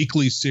new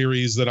weekly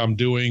series that I'm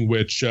doing,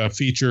 which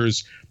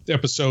features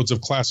episodes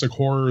of classic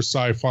horror,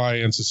 sci-fi,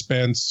 and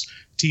suspense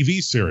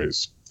TV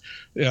series.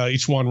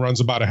 Each one runs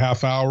about a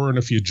half hour, and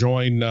if you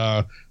join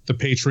the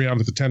Patreon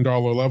at the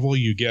 $10 level,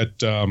 you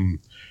get a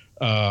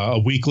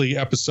weekly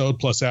episode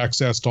plus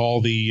access to all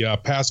the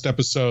past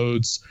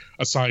episodes,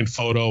 a signed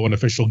photo, an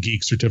official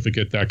geek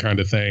certificate, that kind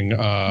of thing.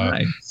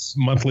 Nice.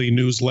 Monthly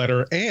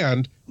newsletter,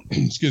 and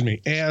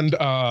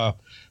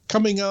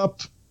coming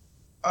up,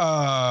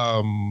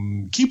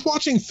 keep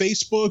watching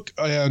Facebook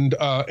and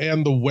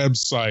the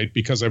website,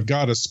 because I've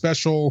got a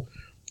special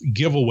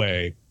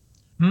giveaway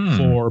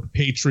for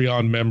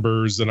Patreon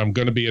members that I'm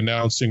going to be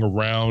announcing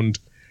around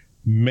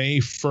May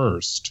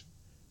 1st.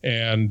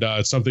 And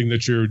something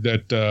that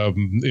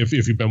if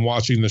you've been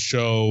watching the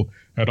show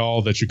at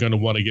all, that you're going to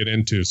want to get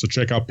into. So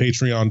check out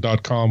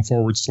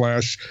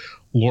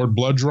patreon.com/Lord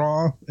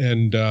Blooddraw.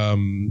 And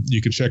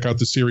you can check out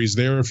the series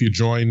there if you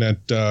join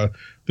at the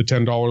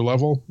 $10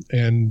 level.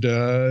 And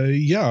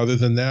other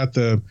than that,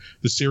 the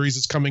series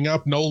is coming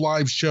up. No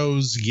live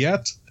shows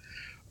yet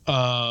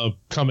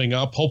coming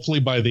up.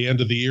 Hopefully by the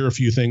end of the year, a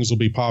few things will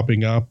be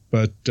popping up.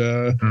 But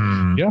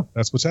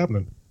that's what's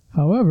happening.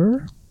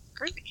 However,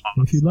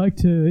 if you'd like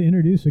to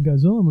introduce a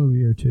Godzilla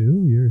movie or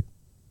two, you're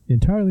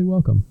entirely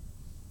welcome.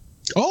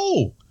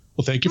 Oh,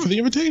 well, thank you for the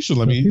invitation.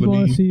 If people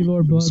want to see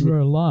Lord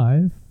Blooddraw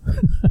live,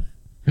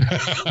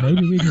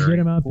 maybe we can get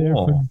him out there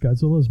for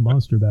Godzilla's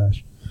Monster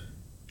Bash.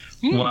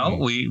 Well,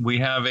 we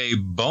have a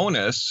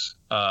bonus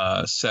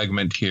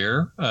segment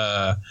here.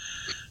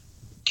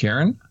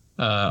 Karen,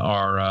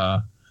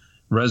 our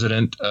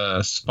resident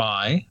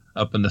spy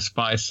up in the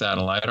spy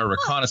satellite, our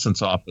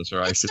reconnaissance officer,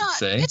 I should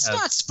say. It's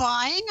not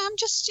spying. I'm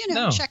just,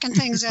 checking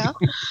things out.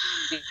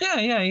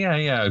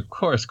 Yeah. Of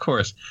course.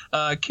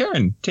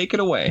 Karen, take it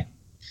away.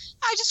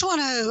 I just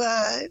want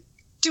to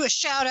do a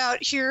shout out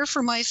here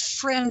for my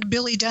friend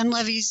Billy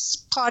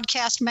Dunleavy's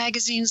podcast,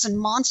 Magazines and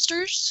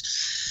Monsters.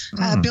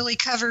 Billy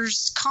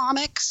covers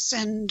comics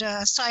and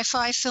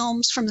sci-fi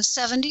films from the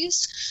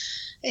 70s.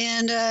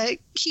 And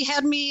he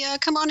had me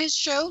come on his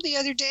show the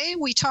other day.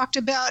 We talked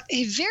about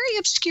a very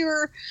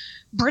obscure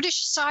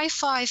British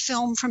sci-fi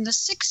film from the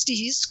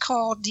 60s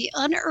called The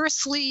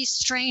Unearthly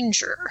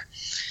Stranger.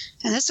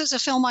 And this is a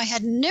film I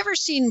had never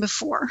seen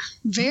before.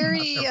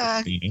 Very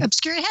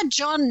obscure. It had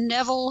John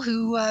Neville,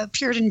 who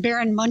appeared in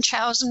Baron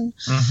Munchausen.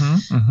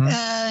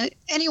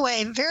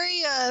 Anyway,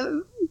 very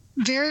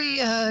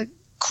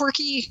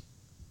quirky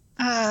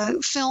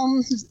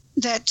film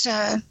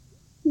that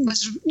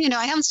was,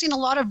 I haven't seen a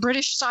lot of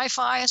British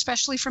sci-fi,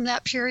 especially from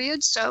that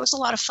period. So it was a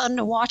lot of fun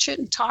to watch it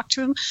and talk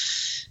to him.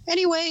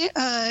 Anyway,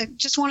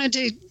 just wanted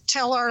to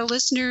tell our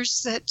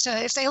listeners that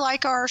if they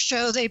like our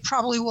show, they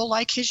probably will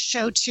like his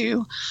show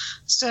too.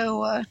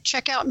 So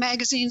check out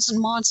Magazines and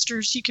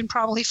Monsters. You can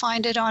probably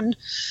find it on,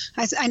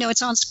 I know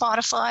it's on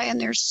Spotify,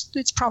 and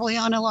it's probably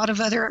on a lot of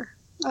other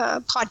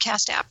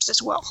podcast apps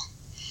as well.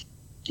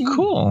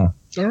 Cool.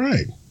 All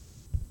right.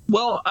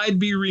 Well, I'd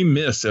be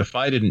remiss if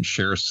I didn't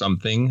share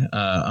something.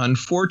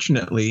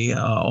 Unfortunately,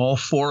 all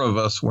four of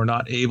us were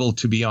not able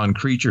to be on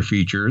Creature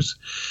Features,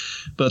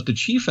 but the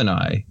Chief and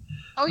I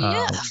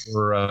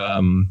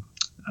were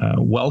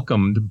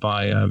welcomed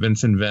by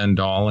Vincent Van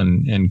Dahl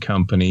and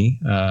company.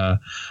 I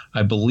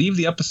believe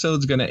the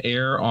episode's going to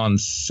air on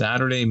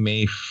Saturday,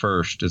 May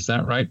 1st. Is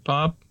that right,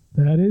 Bob?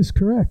 That is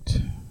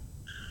correct.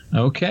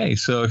 Okay,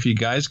 so if you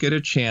guys get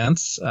a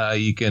chance,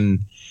 you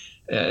can...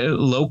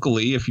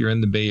 locally, if you're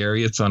in the Bay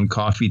Area, it's on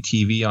Coffee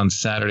TV on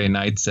Saturday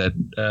nights at,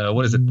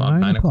 what is it, Bob?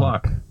 9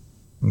 o'clock.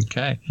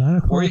 Okay. 9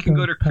 o'clock, or you can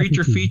go to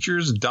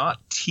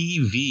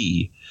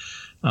creaturefeatures.tv.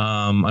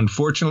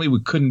 Unfortunately,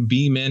 we couldn't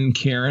beam in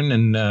Karen,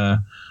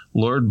 and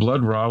Lord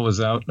Blooddraw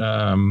was out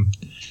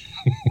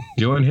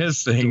doing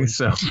his thing.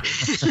 So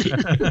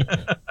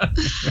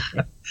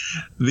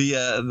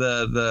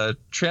the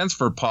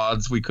transfer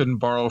pods we couldn't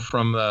borrow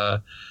from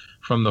the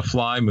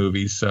Fly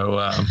movie.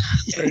 So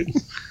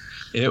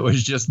it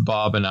was just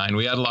Bob and I, and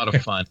we had a lot of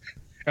fun.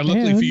 And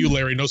luckily for you,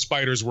 Larry, no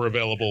spiders were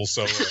available,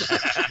 so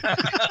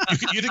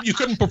you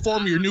couldn't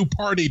perform your new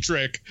party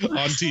trick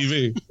on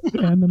TV.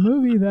 And the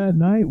movie that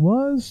night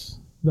was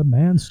The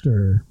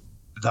Manster.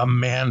 The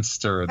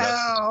Manster.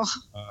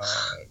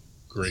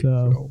 Great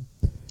film.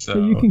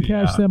 So you can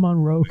catch them on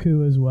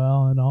Roku as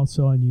well, and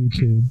also on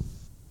YouTube.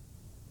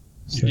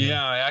 So.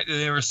 Yeah,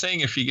 they were saying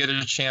if you get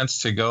a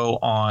chance to go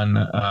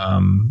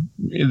on,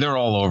 they're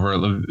all over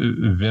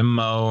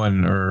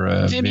Vimeo or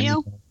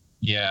Vimeo.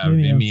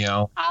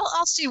 Vimeo.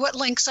 I'll see what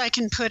links I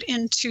can put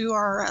into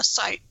our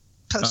site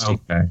posting.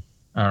 Okay.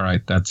 All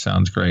right. That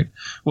sounds great.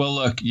 Well,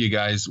 look, you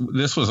guys,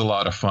 this was a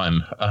lot of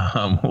fun.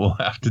 We'll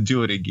have to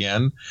do it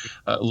again,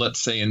 let's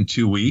say in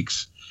 2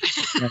 weeks.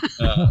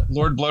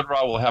 Lord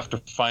Blooddraw will have to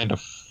find a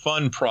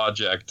fun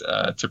project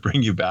to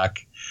bring you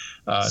back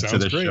to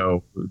the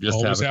show.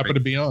 Always happy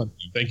to be on.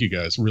 Thank you,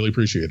 guys. Really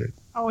appreciate it.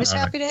 Always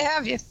happy to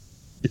have you.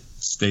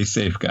 Stay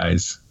safe,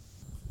 guys.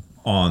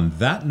 On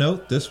that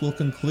note, this will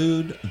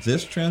conclude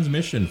this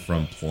transmission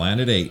from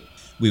Planet 8.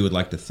 We would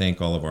like to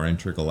thank all of our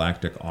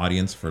intergalactic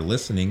audience for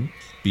listening.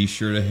 Be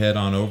sure to head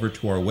on over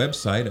to our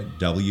website at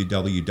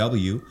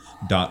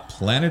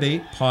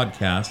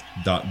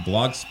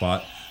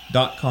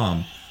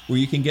www.planet8podcast.blogspot.com, where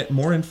you can get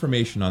more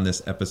information on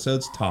this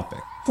episode's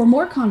topic. For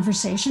more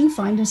conversation,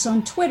 find us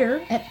on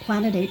Twitter at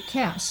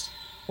Planet8Cast.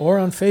 Or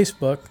on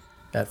Facebook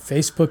at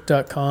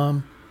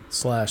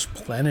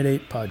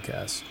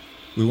facebook.com/Planet8Podcast.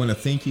 We want to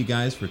thank you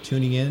guys for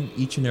tuning in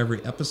each and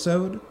every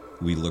episode.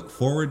 We look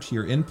forward to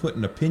your input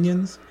and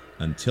opinions.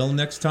 Until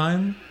next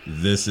time,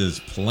 this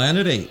is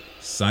Planet 8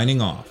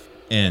 signing off.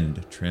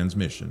 End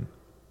transmission.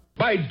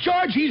 By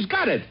George, he's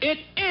got it. It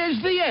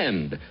is the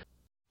end.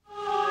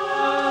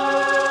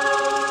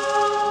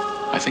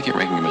 think you're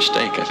making a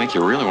mistake. I think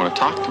you really want to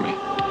talk to me.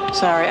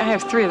 Sorry, I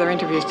have 3 other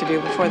interviews to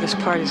do before this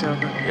party's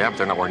over. Yeah, but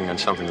they're not working on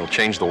something that'll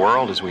change the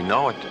world as we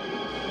know it.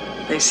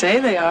 They say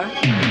they are.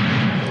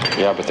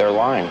 Yeah, but they're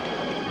lying.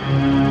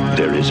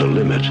 There is a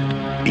limit,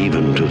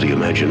 even to the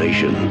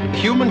imagination.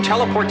 Human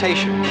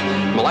teleportation,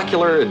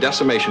 molecular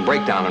decimation,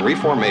 breakdown, and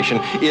reformation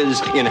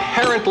is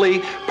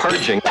inherently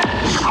purging.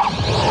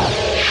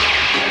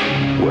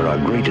 Where our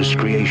greatest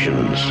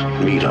creations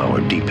meet our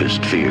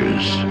deepest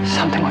fears.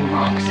 Something went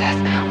wrong, Seth.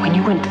 When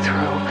you went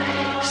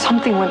through,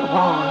 something went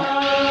wrong.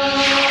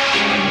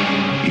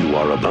 You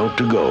are about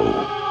to go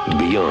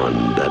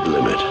beyond that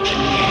limit.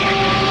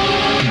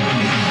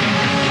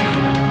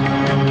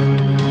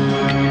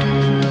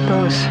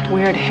 Those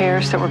weird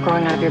hairs that were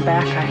growing out of your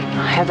back, I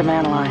had them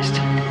analyzed.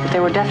 But they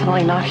were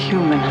definitely not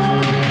human.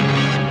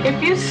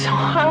 If you saw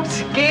how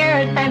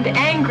scared and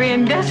angry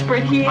and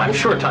desperate he is. I'm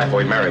sure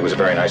Typhoid Mary was a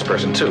very nice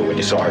person, too, when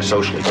you saw her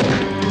socially.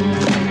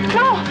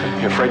 No!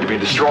 You're afraid to be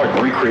destroyed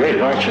and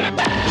recreated, aren't you?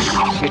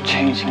 You're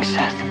changing,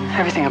 Seth.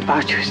 Everything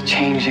about you is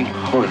changing.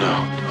 Oh,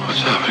 no.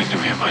 What's happening to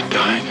me? Am I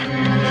dying?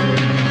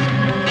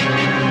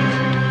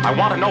 I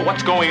want to know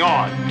what's going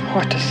on.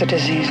 What does the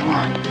disease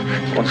want?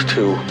 It wants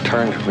to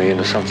turn me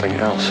into something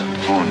else.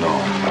 Oh, no.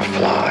 A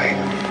fly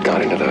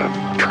got into the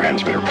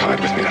transmitter pod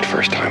with me that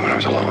first time when I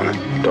was alone.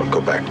 Don't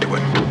go back to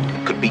it.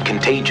 It could be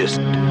contagious.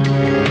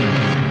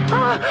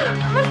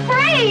 I'm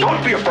afraid!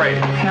 Don't be afraid.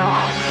 No.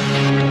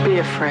 Be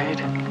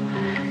afraid.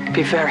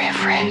 Be very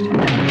afraid.